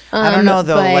found. I don't know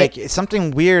though, like, it's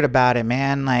something weird about it,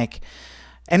 man. Like,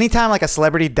 anytime like a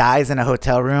celebrity dies in a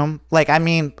hotel room, like, I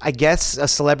mean, I guess a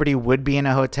celebrity would be in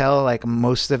a hotel like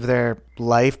most of their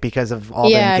life because of all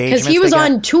the engagements. Because he was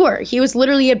on tour. He was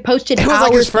literally had posted hours before. It was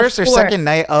like his first or second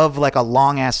night of like a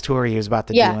long ass tour he was about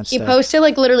to do and he stuff. posted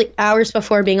like literally hours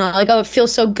before being on, like, oh, it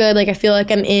feels so good. Like, I feel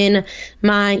like I'm in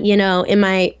my, in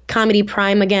my comedy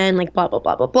prime again, like, blah, blah,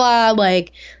 blah, blah, blah.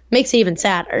 Like, makes it even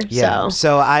sadder. Yeah.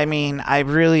 So I mean,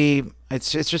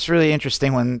 it's just really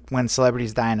interesting when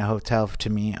celebrities die in a hotel to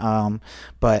me.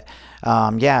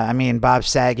 Yeah, I mean, Bob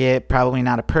Saget, probably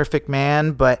not a perfect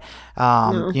man, but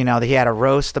he had a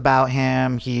roast about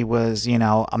him. He was,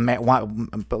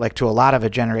 like to a lot of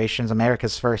generations,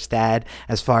 America's first dad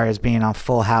as far as being on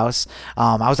Full House.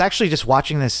 I was actually just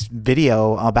watching this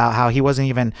video about how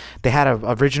they had an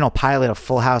original pilot of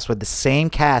Full House with the same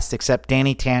cast, except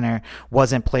Danny Tanner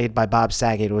wasn't played by Bob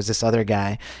Saget. It was this other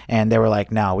guy. And they were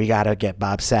like, no, we got to get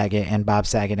Bob Saget. And Bob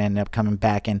Saget ended up coming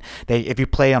back. And if you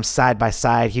play them side by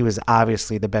side, he was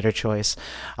obviously the better choice.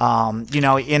 And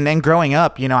then growing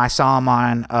up, I saw him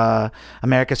on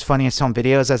America's Funniest Home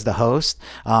Videos as the host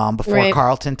before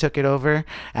Carlton took it over,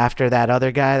 after that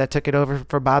other guy that took it over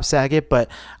for Bob Saget. But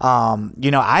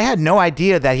I had no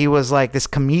idea that he was like this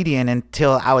comedian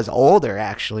until I was older,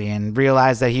 actually, and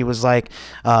realized that he was like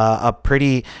a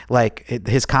pretty, like,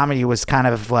 his comedy was kind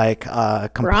of like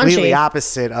completely raunchy,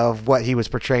 opposite of what he was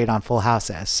portrayed on Full House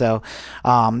as. So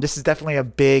this is definitely a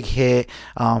big hit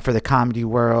for the comedy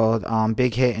world,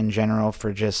 big hit in general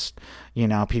for just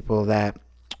people that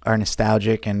are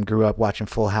nostalgic and grew up watching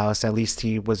Full House. At least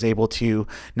he was able to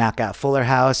knock out Fuller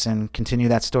House and continue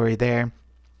that story there.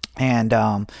 And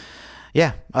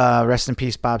rest in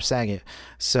peace, Bob Saget.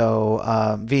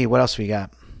 So V, what else we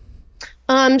got?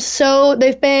 So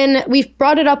we've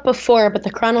brought it up before, but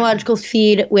the chronological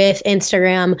feed with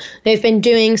Instagram, they've been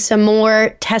doing some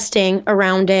more testing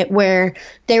around it where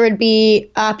there would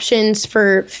be options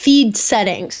for feed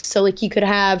settings. So like you could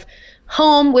have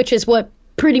home, which is what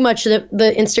pretty much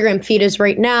the Instagram feed is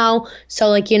right now. So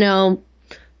like, the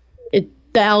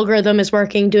algorithm is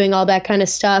working, doing all that kind of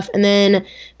stuff. And then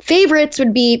favorites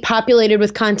would be populated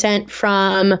with content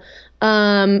from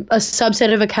a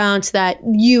subset of accounts that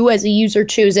you as a user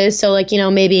chooses. So like,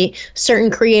 maybe certain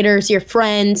creators, your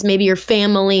friends, maybe your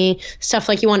family, stuff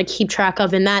like you want to keep track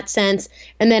of in that sense.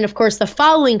 And then of course the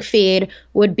following feed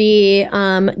would be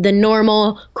the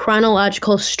normal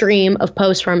chronological stream of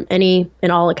posts from any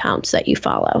and all accounts that you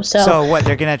follow. So what,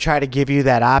 they're going to try to give you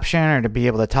that option or to be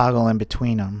able to toggle in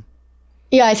between them?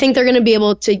 Yeah, I think they're going to be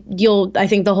able to, I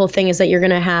think the whole thing is that you're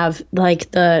going to have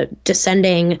like the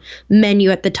descending menu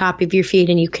at the top of your feed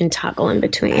and you can toggle in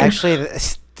between. Actually,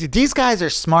 these guys are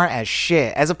smart as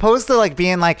shit. As opposed to like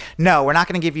being like, no, we're not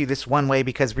going to give you this one way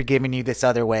because we're giving you this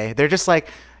other way. They're just like,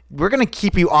 we're going to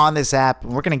keep you on this app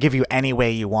and we're going to give you any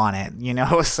way you want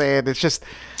it. Saying it's just.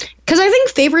 Because I think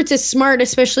favorites is smart,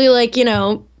 especially like,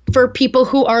 for people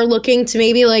who are looking to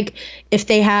maybe like if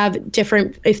they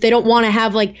don't want to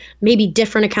have like maybe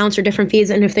different accounts or different feeds,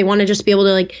 and if they want to just be able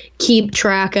to like keep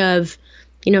track of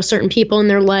certain people in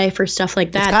their life or stuff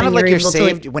like that. It's kind of like you're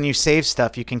saved when you save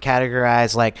stuff. You can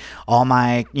categorize like all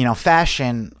my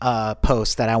fashion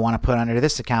posts that I want to put under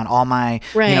this account, all my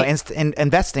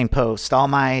investing posts, all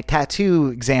my tattoo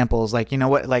examples. Like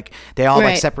like they all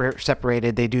like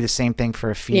separated. They do the same thing for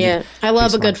a feed. Yeah, I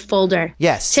love a good folder.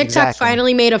 Yes, TikTok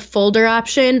finally made a folder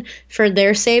option for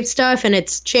their saved stuff, and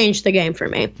it's changed the game for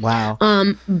me. Wow.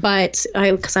 But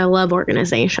because I love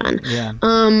organization. Yeah.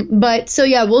 But so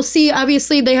yeah, we'll see.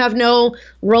 Obviously, they have no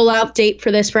rollout date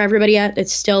for this for everybody yet.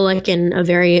 It's still like in a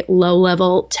very low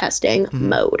level testing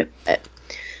mode. But,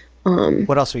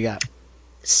 what else we got?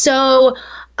 So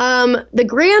the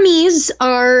Grammys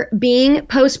are being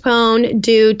postponed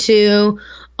due to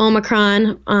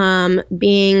Omicron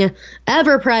being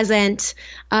ever present.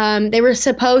 They were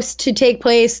supposed to take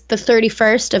place the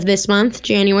 31st of this month,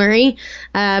 January,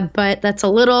 but that's a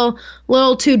little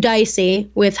too dicey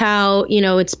with how,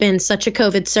 it's been such a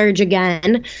COVID surge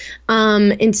again.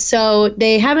 And so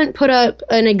they haven't put up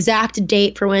an exact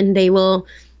date for when they will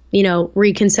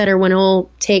reconsider when it will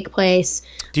take place.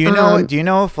 Do you know? Do you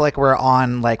know if like we're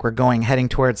on like we're heading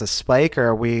towards a spike, or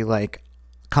are we like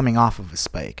coming off of a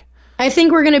spike? I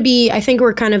think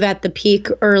we're kind of at the peak,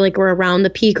 or like we're around the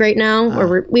peak right now,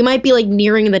 or we might be like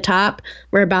nearing the top.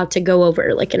 We're about to go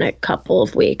over like in a couple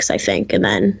of weeks, I think, and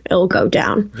then it'll go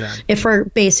down. Yeah. If we're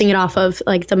basing it off of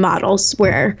like the models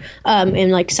where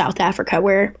in like South Africa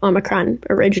where Omicron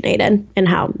originated and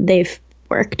how they've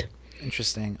worked.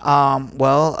 Interesting.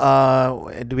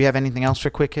 Do we have anything else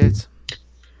for Quick Hits?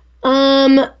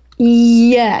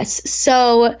 Yes.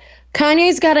 So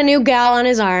Kanye's got a new gal on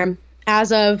his arm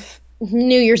as of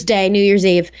New Year's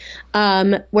Eve,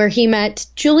 where he met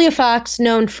Julia Fox,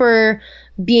 known for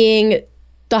being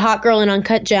the hot girl in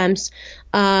Uncut Gems.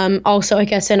 Also, I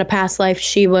guess in a past life,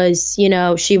 she was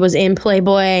in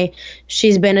Playboy.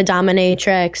 She's been a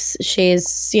dominatrix.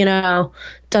 She's,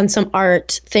 done some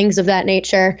art, things of that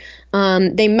nature.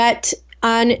 They met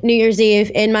on New Year's Eve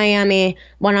in Miami,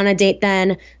 went on a date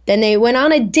then. Then they went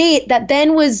on a date that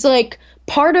then was like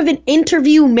part of an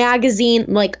interview magazine,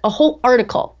 like a whole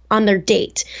article on their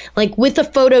date, like with a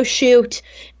photo shoot,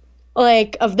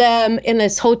 like of them in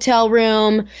this hotel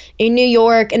room in New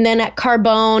York. And then at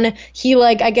Carbone, he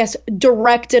like, I guess,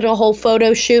 directed a whole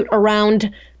photo shoot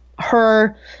around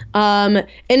her. And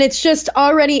it's just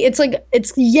already, it's like,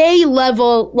 it's yay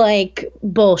level, like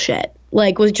bullshit,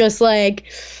 like with just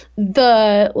like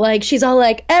she's all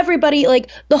like, everybody, like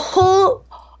the whole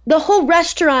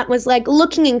restaurant was like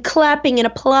looking and clapping and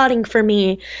applauding for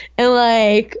me. And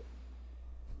like,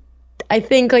 I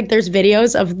think like there's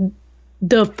videos of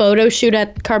the photo shoot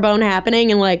at Carbone happening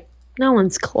and like no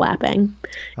one's clapping.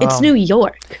 It's New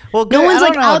York. Well, good. No one's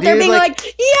like out there being like,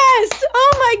 yes,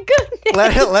 oh my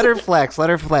goodness. Let her flex. Let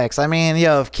her flex. I mean,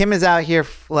 if Kim is out here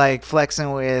like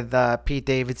flexing with Pete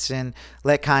Davidson,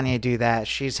 let Kanye do that.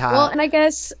 She's hot. Well, and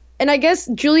I guess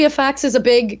Julia Fox is a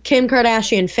big Kim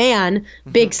Kardashian fan,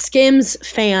 big Skims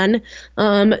fan.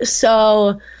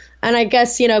 And I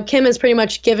guess, Kim has pretty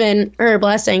much given her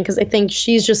blessing because I think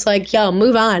she's just like, yo,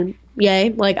 move on.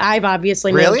 Yay. Like, I've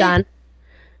obviously moved on.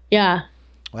 Yeah.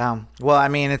 Wow. Well, I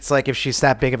mean, it's like if she's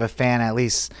that big of a fan, at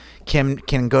least Kim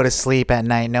can go to sleep at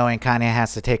night knowing Kanye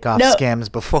has to take off Skims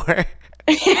before.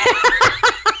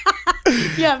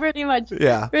 Yeah, pretty much.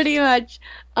 Yeah. Pretty much.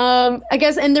 I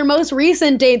guess in their most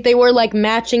recent date, they were like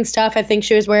matching stuff. I think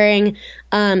she was wearing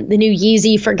the new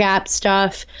Yeezy for Gap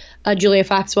stuff. Julia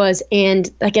Fox was, and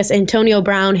I guess Antonio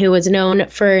Brown, who was known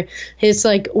for his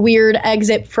like weird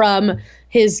exit from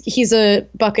he's a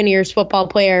Buccaneers football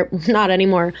player, not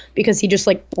anymore because he just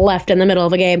like left in the middle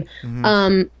of a game.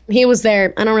 He was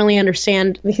there. I don't really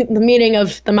understand the meaning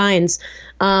of the minds.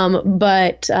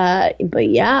 But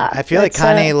yeah. I feel like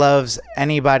Kanye loves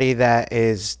anybody that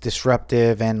is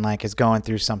disruptive and like is going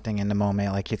through something in the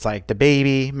moment. Like it's like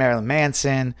DaBaby, Marilyn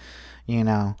Manson,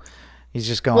 He's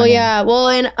just going. Well, yeah. Well,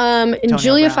 and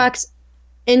Julia Brown. Fox,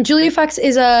 and Julia Fox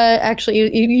is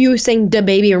actually you saying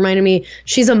DaBaby reminded me.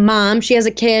 She's a mom. She has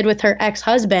a kid with her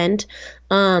ex-husband.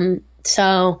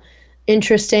 So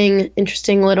interesting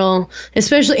little,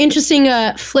 especially interesting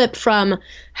flip from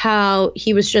how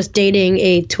he was just dating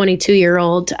a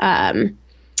 22-year-old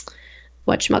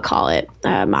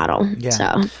model. Yeah.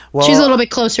 So she's a little bit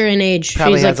closer in age.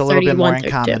 Probably she's has like a little bit more in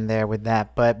 32. common there with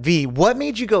that. But V, what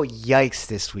made you go yikes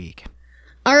this week?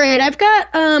 All right,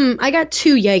 I got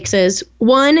two yikeses.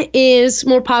 One is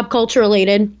more pop culture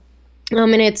related.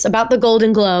 And it's about the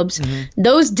Golden Globes.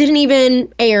 Those didn't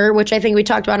even air, which I think we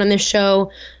talked about on this show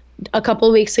a couple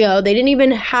of weeks ago.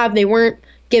 They weren't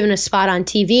given a spot on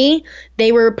TV.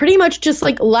 They were pretty much just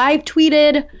like live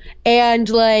tweeted and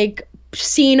like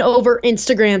seen over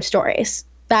Instagram stories.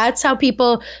 That's how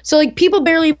people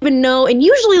barely even know. And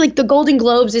usually like the Golden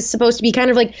Globes is supposed to be kind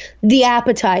of like the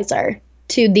appetizer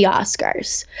to the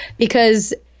Oscars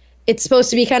because it's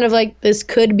supposed to be kind of like this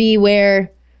could be where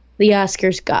the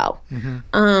Oscars go.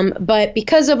 But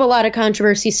because of a lot of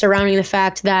controversy surrounding the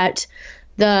fact that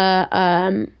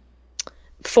the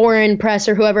foreign press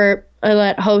or whoever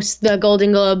hosts the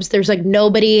Golden Globes, there's like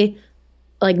nobody,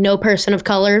 like no person of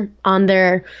color on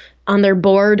their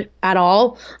board at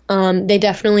all. They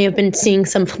definitely have been seeing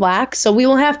some flack. So we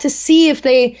will have to see if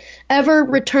they ever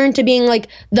return to being like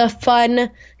the fun,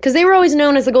 because they were always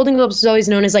known as the Golden Globes was always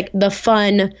known as like the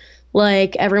fun,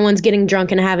 like everyone's getting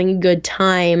drunk and having a good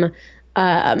time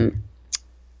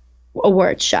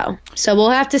awards show. So we'll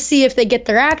have to see if they get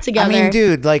their act together. I mean,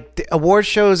 dude, like the award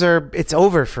shows it's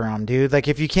over for them, dude. Like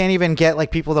if you can't even get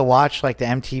like people to watch like the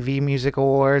MTV Music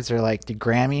Awards or like the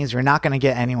Grammys, you're not going to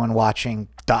get anyone watching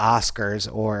the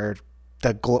Oscars or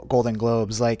the Golden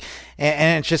Globes. Like,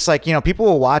 and it's just like, people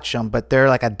will watch them, but they're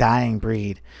like a dying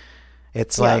breed.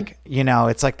 It's Yeah. like,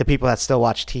 it's like the people that still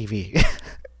watch TV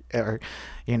or,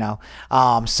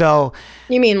 so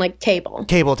You mean like cable?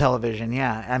 cable television.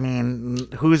 Yeah. I mean,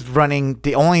 who's running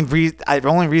the only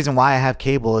reason why I have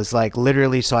cable is like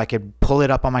literally so I could pull it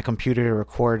up on my computer to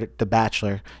record The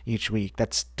Bachelor each week.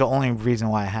 That's the only reason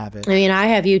why I have it. I mean, I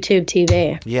have YouTube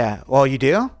TV. Yeah. Well, you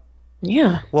do?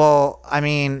 Yeah. Well, I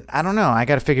mean, I don't know. I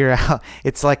got to figure out.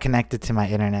 It's like connected to my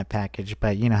internet package,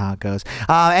 but you know how it goes.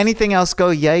 Anything else go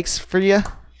yikes for you?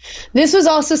 This was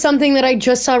also something that I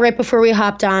just saw right before we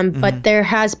hopped on, but there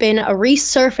has been a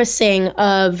resurfacing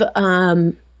of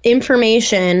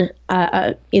information,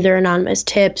 either anonymous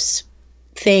tips,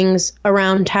 things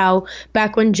around how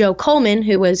back when Joe Coleman,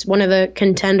 who was one of the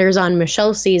contenders on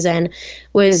Michelle's season,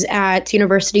 was at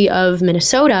University of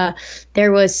Minnesota,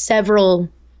 there was several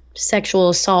sexual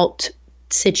assault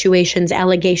situations,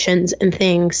 allegations, and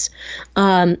things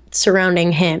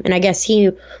surrounding him. And I guess he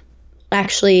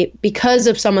actually, because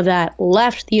of some of that,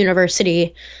 left the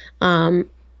university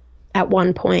at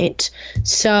one point.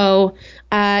 So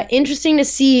interesting to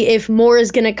see if more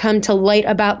is going to come to light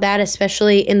about that,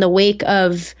 especially in the wake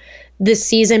of this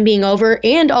season being over,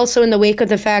 and also in the wake of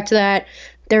the fact that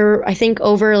I think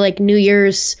over like New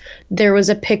Year's, there was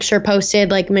a picture posted,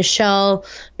 like Michelle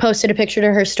posted a picture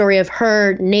to her story of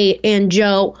her, Nate, and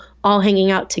Joe all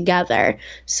hanging out together.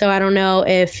 So I don't know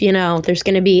if, there's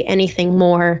going to be anything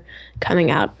more coming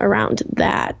out around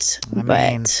that. I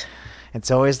mean,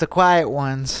 it's always the quiet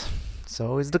ones. It's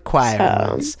always the quiet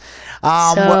ones.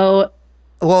 Well,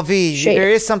 V, there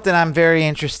is something I'm very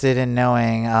interested in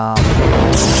knowing.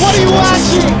 What are you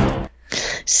watching?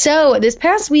 So this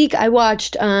past week, I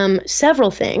watched several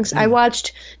things. I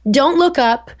watched Don't Look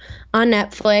Up on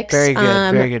Netflix. Very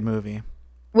good. Very good movie.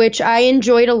 Which I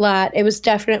enjoyed a lot. It was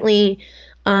definitely,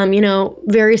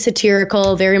 very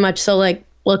satirical, very much so like,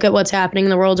 look at what's happening in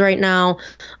the world right now.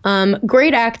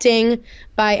 Great acting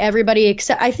by everybody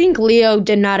except I think Leo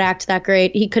did not act that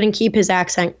great. He couldn't keep his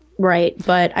accent right,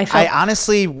 but I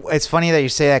honestly, it's funny that you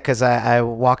say that because I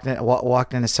walked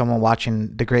into someone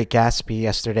watching The Great Gatsby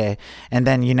yesterday, and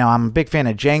then I'm a big fan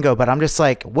of Django, but I'm just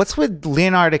like, what's with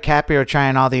Leonardo DiCaprio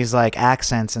trying all these like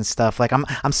accents and stuff? Like I'm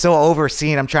so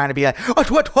overseeing. I'm trying to be like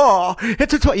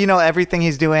everything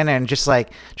he's doing and just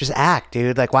act,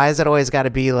 dude. Like why is it always got to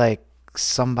be like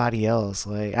somebody else?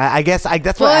 Like I guess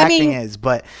that's what acting is,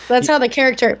 but that's how the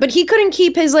character, but he couldn't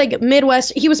keep his like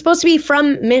Midwest. He was supposed to be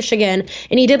from Michigan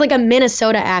and he did like a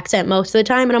Minnesota accent most of the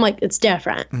time, and I'm like, it's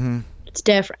different. It's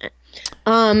different.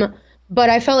 But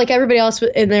I felt like everybody else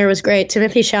in there was great.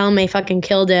 Timothy Chalamet fucking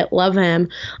killed it. Love him.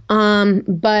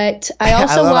 But I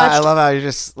also I love how he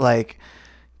just like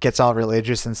gets all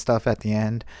religious and stuff at the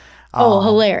end.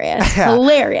 Hilarious. Yeah.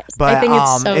 Hilarious. But I think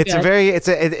it's so it's good.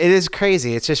 it is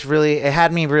crazy. It's just really, it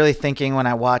had me really thinking when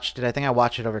I watched it. I think I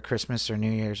watched it over Christmas or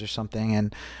New Year's or something.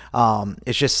 And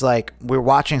it's just like, we're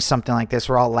watching something like this.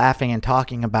 We're all laughing and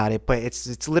talking about it, but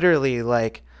it's literally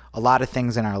like a lot of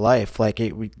things in our life. Like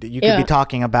you could be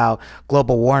talking about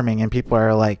global warming and people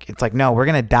are like, it's like, no, we're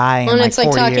going to die in it's like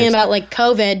 40 talking years. about like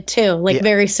COVID too, like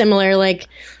very similar, like,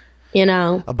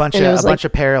 a bunch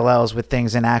of parallels with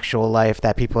things in actual life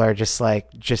that people are just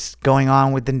going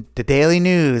on with the daily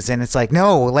news. And it's like,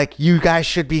 no, like you guys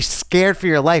should be scared for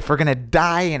your life. We're going to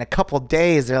die in a couple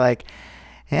days. They're like,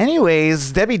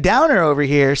 anyways, Debbie Downer over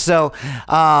here. So,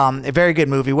 a very good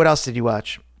movie. What else did you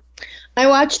watch? I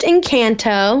watched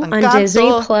Encanto on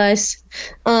Disney Plus.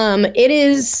 It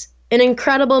is an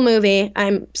incredible movie.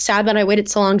 I'm sad that I waited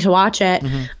so long to watch it.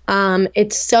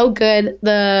 It's so good.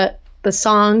 The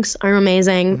songs are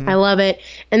amazing. I love it.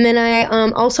 And then I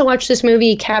also watched this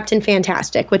movie, Captain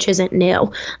Fantastic, which isn't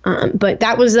new, but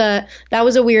that was a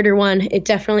weirder one. It's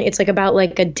like about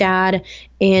like a dad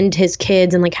and his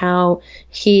kids and like how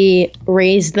he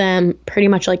raised them pretty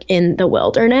much like in the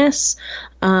wilderness.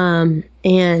 I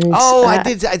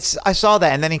saw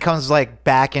that, and then he comes like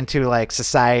back into like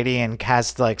society and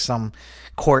has like some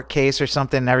court case or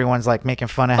something, and everyone's like making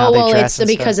fun of how they dress. It's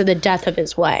because of the death of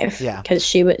his wife. Yeah, because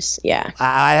she was. Yeah,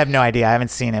 I have no idea. I haven't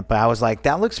seen it, but I was like,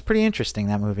 that looks pretty interesting,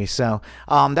 that movie. So,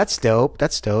 that's dope.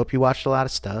 That's dope. You watched a lot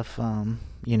of stuff.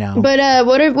 But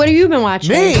what have you been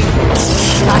watching? Me?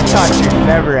 I thought you'd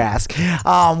never ask.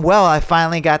 Well, I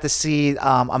finally got to see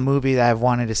a movie that I've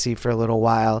wanted to see for a little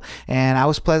while, and I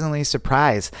was pleasantly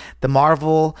surprised. The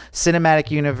Marvel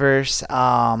Cinematic Universe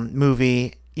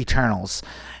movie Eternals.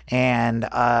 And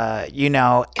because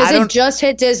it just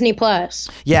hit Disney Plus.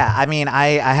 Yeah, I mean,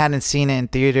 I hadn't seen it in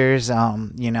theaters.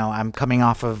 I'm coming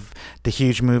off of the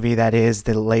huge movie that is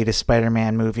the latest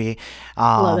Spider-Man movie,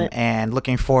 Love it. and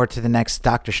looking forward to the next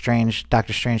Doctor Strange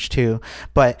 2.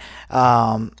 But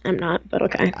I'm not, but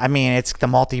okay. I mean, it's the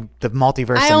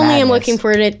multiverse. I of only am madness. looking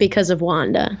for it because of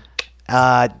Wanda.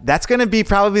 That's going to be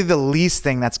probably the least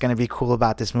thing that's going to be cool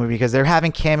about this movie, because they're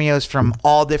having cameos from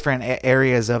all different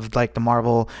areas of like the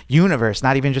Marvel universe,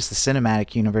 not even just the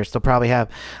cinematic universe. They'll probably have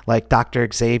like Dr.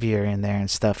 Xavier in there and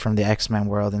stuff from the X-Men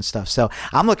world and stuff. So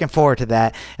I'm looking forward to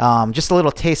that. Just a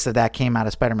little taste of that came out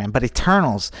of Spider-Man. But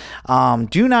Eternals,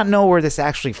 do not know where this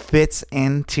actually fits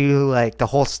into like the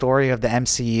whole story of the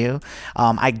MCU.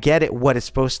 I get it, what it's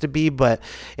supposed to be, but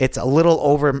it's a little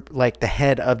over like the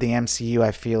head of the MCU,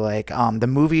 I feel like. The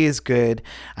movie is good.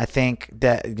 I think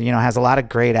that, has a lot of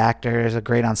great actors, a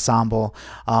great ensemble,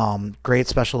 great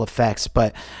special effects,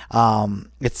 but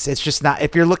it's just not,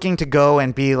 if you're looking to go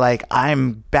and be like,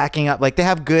 I'm backing up, like they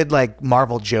have good like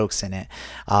Marvel jokes in it.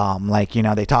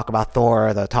 They talk about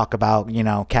Thor, they'll talk about,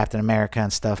 Captain America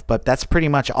and stuff, but that's pretty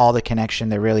much all the connection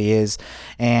there really is.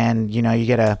 And, you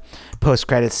get a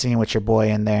post-credit scene with your boy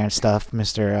in there and stuff,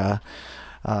 Mr.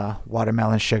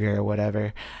 Watermelon Sugar or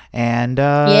whatever. And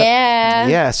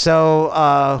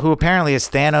so who apparently is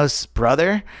Thanos'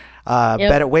 brother,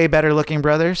 way better looking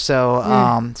brother.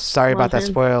 So sorry about that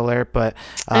spoiler alert, but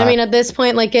I mean, at this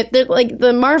point, like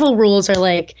the Marvel rules are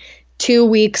like 2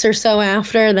 weeks or so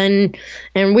after then,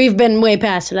 and we've been way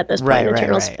past it at this point.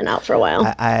 Eternals been out for a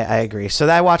while. I agree. So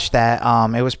I watched that.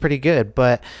 It was pretty good.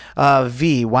 But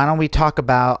V, why don't we talk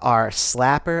about our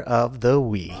slapper of the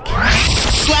week?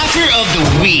 Slapper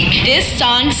of the week. This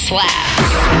song slaps.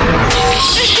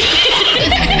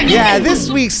 Yeah,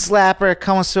 this week's slapper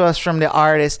comes to us from the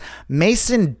artist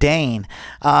Mason Dane.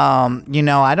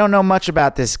 I don't know much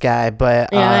about this guy,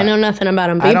 but I know nothing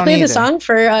about him. But he played the song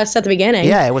for us at the beginning.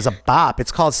 Yeah, it was a bop.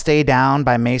 It's called "Stay Down"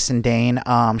 by Mason Dane.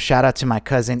 Shout out to my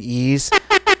cousin Ease.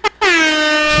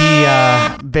 He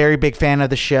very big fan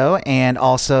of the show, and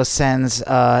also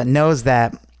knows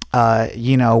that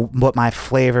what my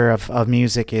flavor of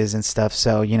music is and stuff.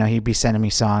 So, he'd be sending me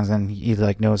songs, and he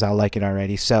like knows I'll like it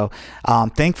already. So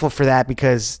thankful for that,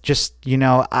 because just,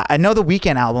 I know the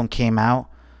Weeknd album came out,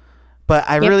 but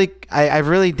I really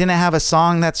didn't have a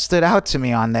song that stood out to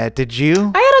me on that. Did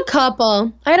you? I had a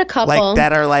couple. Like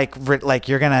that are like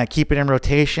you're going to keep it in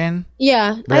rotation?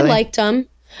 Yeah, really? I liked them.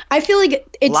 I feel like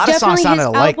it's a lot of songs sounded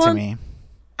alike to me.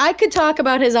 I could talk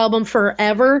about his album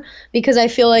forever, because I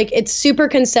feel like it's super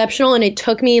conceptual, and it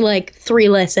took me like 3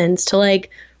 listens to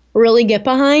like really get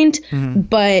behind,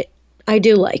 but I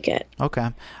do like it. Okay.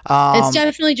 It's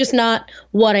definitely just not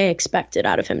what I expected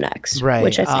out of him next, right.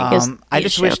 Which I think is I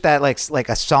just wish that like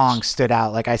a song stood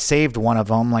out. Like I saved one of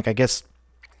them. Like I guess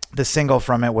the single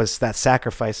from it was that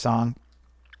Sacrifice song.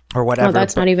 Or whatever. Oh,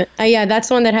 that's not even. Yeah, that's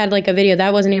the one that had like a video.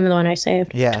 That wasn't even the one I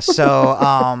saved. Yeah. So,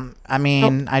 I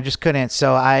mean, I just couldn't.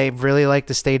 So I really like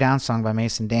the "Stay Down" song by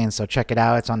Mason Dane. So check it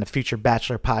out. It's on the Future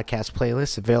Bachelor podcast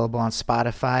playlist, available on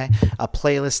Spotify. A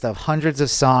playlist of hundreds of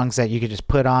songs that you could just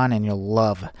put on and you'll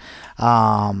love.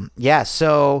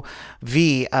 So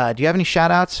V, do you have any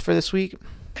shout outs for this week?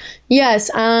 Yes,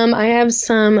 I have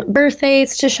some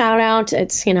birthdays to shout out.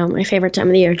 It's, my favorite time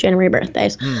of the year, January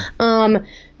birthdays.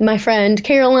 My friend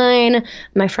Caroline,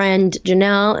 my friend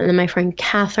Janelle, and then my friend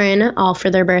Catherine, all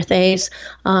for their birthdays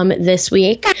this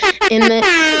week. And then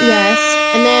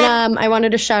I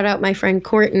wanted to shout out my friend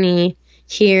Courtney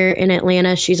here in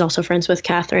Atlanta. She's also friends with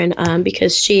Catherine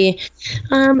because she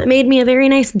made me a very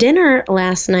nice dinner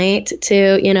last night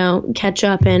to, catch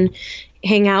up and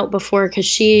hang out before, because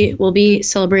she will be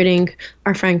celebrating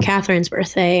our friend Catherine's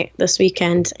birthday this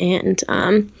weekend, and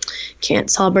can't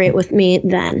celebrate with me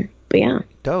then. But yeah.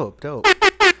 Dope.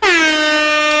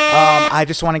 I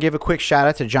just want to give a quick shout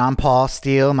out to John Paul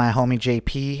Steele, my homie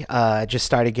JP. Just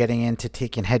started getting into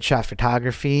taking headshot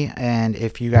photography, and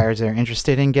if you guys are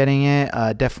interested in getting it,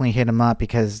 definitely hit him up,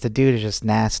 because the dude is just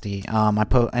nasty. When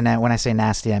I say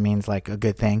nasty, I mean like a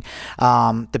good thing.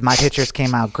 My pictures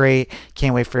came out great.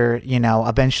 Can't wait for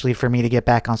eventually for me to get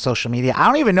back on social media. I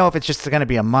don't even know if it's just going to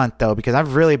be a month though, because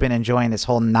I've really been enjoying this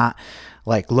whole not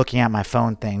like looking at my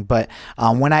phone thing. But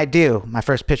when I do, my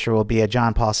first picture will be a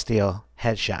John Paul Steele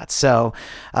headshot. So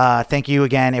thank you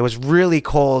again. It was really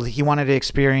cold. He wanted to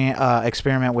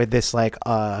experiment with this like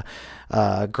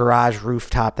garage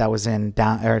rooftop that was in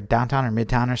downtown or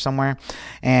midtown or somewhere,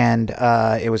 and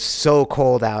it was so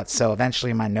cold out. So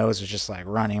eventually my nose was just like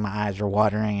running, my eyes were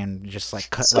watering, and just like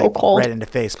cut red in the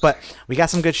face. But we got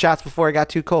some good shots before it got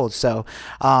too cold. So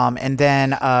and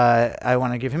then I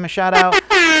want to give him a shout out.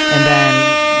 And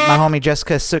then my homie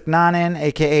Jessica Suknanen,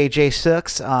 aka Jay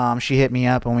Sooks, she hit me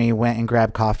up and we went and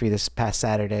grabbed coffee this past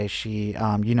Saturday. She,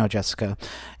 Jessica,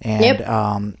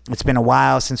 and it's been a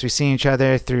while since we've seen each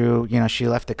other. Through she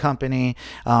left the company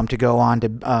to go on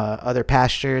to other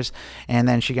pastures, and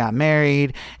then she got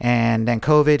married, and then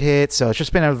COVID hit. So it's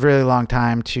just been a really long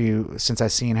time since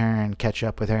I've seen her and catch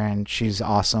up with her, and she's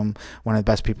awesome, one of the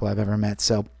best people I've ever met.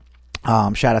 So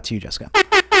shout out to you, Jessica.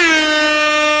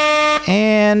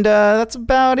 And that's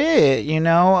about it.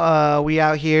 We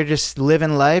out here just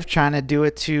living life, trying to do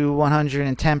it to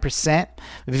 110%.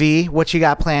 V, what you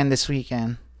got planned this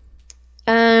weekend?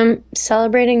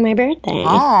 Celebrating my birthday.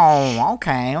 Oh,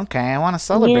 okay. I want to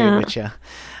celebrate with you.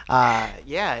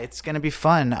 It's gonna be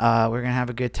fun. We're gonna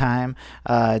have a good time.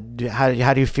 How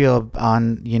do you feel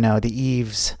on the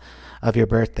eves of your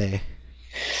birthday?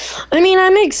 I mean,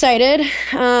 I'm excited.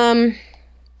 I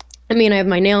have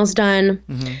my nails done.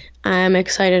 Mm-hmm. I'm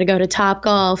excited to go to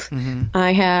Topgolf. Mm-hmm.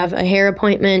 I have a hair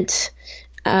appointment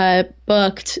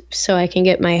booked so I can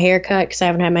get my hair cut because I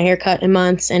haven't had my hair cut in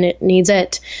months and it needs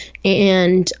it.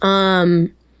 And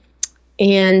I'm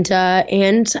going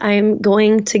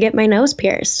to get my nose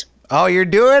pierced. Oh, you're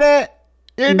doing it?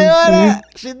 You're doing it?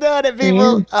 She's doing it,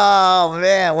 people. Yeah. Oh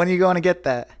man, when are you going to get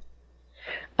that?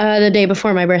 The day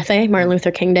before my birthday, Martin Luther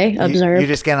King Day. Observed. You're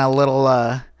just getting a little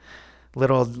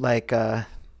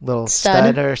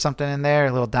stud or something in there,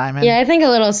 a little diamond. Yeah, I think a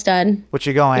little stud. What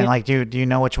you going? Yeah. Like, do you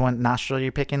know which one nostril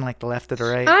you're picking, like the left or the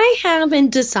right? I haven't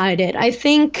decided. I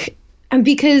think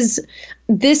because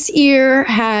this ear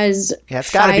has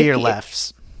it's got to be your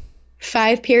lefts.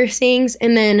 5 piercings,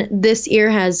 and then this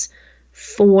ear has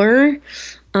 4.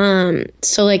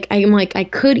 So I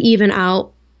could even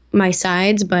out my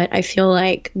sides, but I feel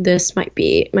like this might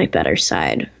be my better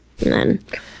side. And then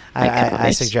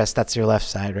I suggest that's your left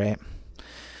side, right?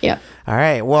 Yeah. All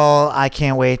right. Well, I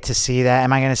can't wait to see that.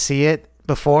 Am I going to see it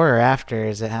before or after?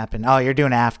 Does it happen? Oh, you're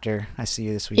doing after. I see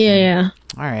you this weekend. Yeah.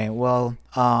 All right. Well,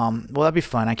 that'd be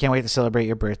fun. I can't wait to celebrate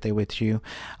your birthday with you.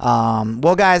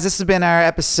 Well, guys, this has been our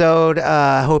episode.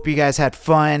 I hope you guys had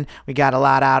fun. We got a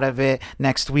lot out of it.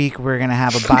 Next week, we're going to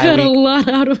have a bye week. We got a lot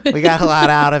out of it. We got a lot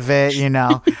out of it,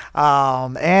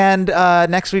 And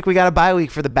next week, we got a bye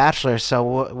week for The Bachelor.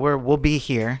 So we'll be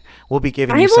here. We'll be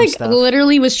giving you some stuff. I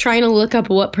literally was trying to look up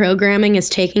what programming is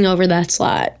taking over that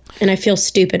slot. And I feel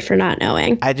stupid for not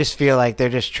knowing. I just feel like they're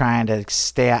just trying to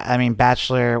stay. I mean,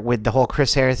 Bachelor with the whole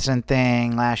Chris Harrison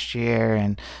thing last year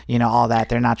and, all that.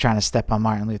 They're not trying to step on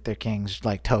Martin Luther King's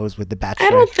toes with The Bachelor. I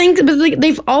don't think, but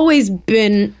they've always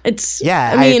been. I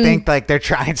think they're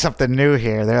trying something new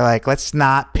here. They're like, let's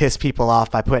not piss people off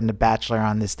by putting The Bachelor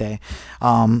on this day,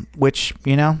 which,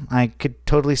 I could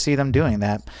totally see them doing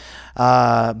that.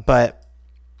 But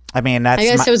I mean, I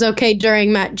guess it was okay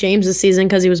during Matt James's season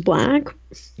because he was black.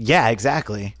 Yeah,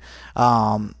 exactly.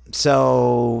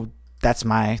 So that's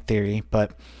my theory.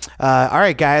 But all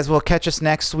right, guys, we'll catch us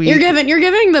next week. You're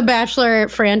giving the Bachelor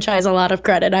franchise a lot of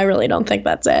credit. I really don't think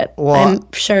that's it. Well,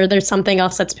 I'm sure there's something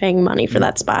else that's paying money for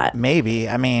that spot. Maybe.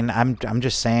 I mean, I'm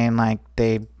just saying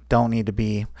they don't need to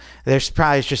be. They're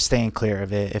probably just staying clear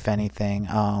of it, if anything.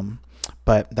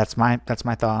 But that's my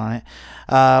thought on it.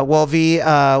 Well, V,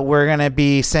 we're going to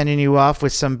be sending you off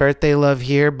with some birthday love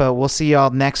here, but we'll see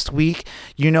y'all next week.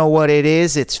 You know what it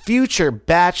is. It's Future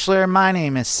Bachelor. My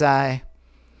name is Sai.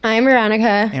 I'm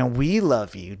Veronica. And we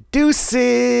love you.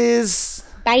 Deuces.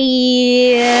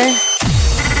 Bye.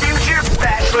 Future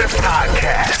Bachelor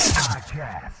Podcast.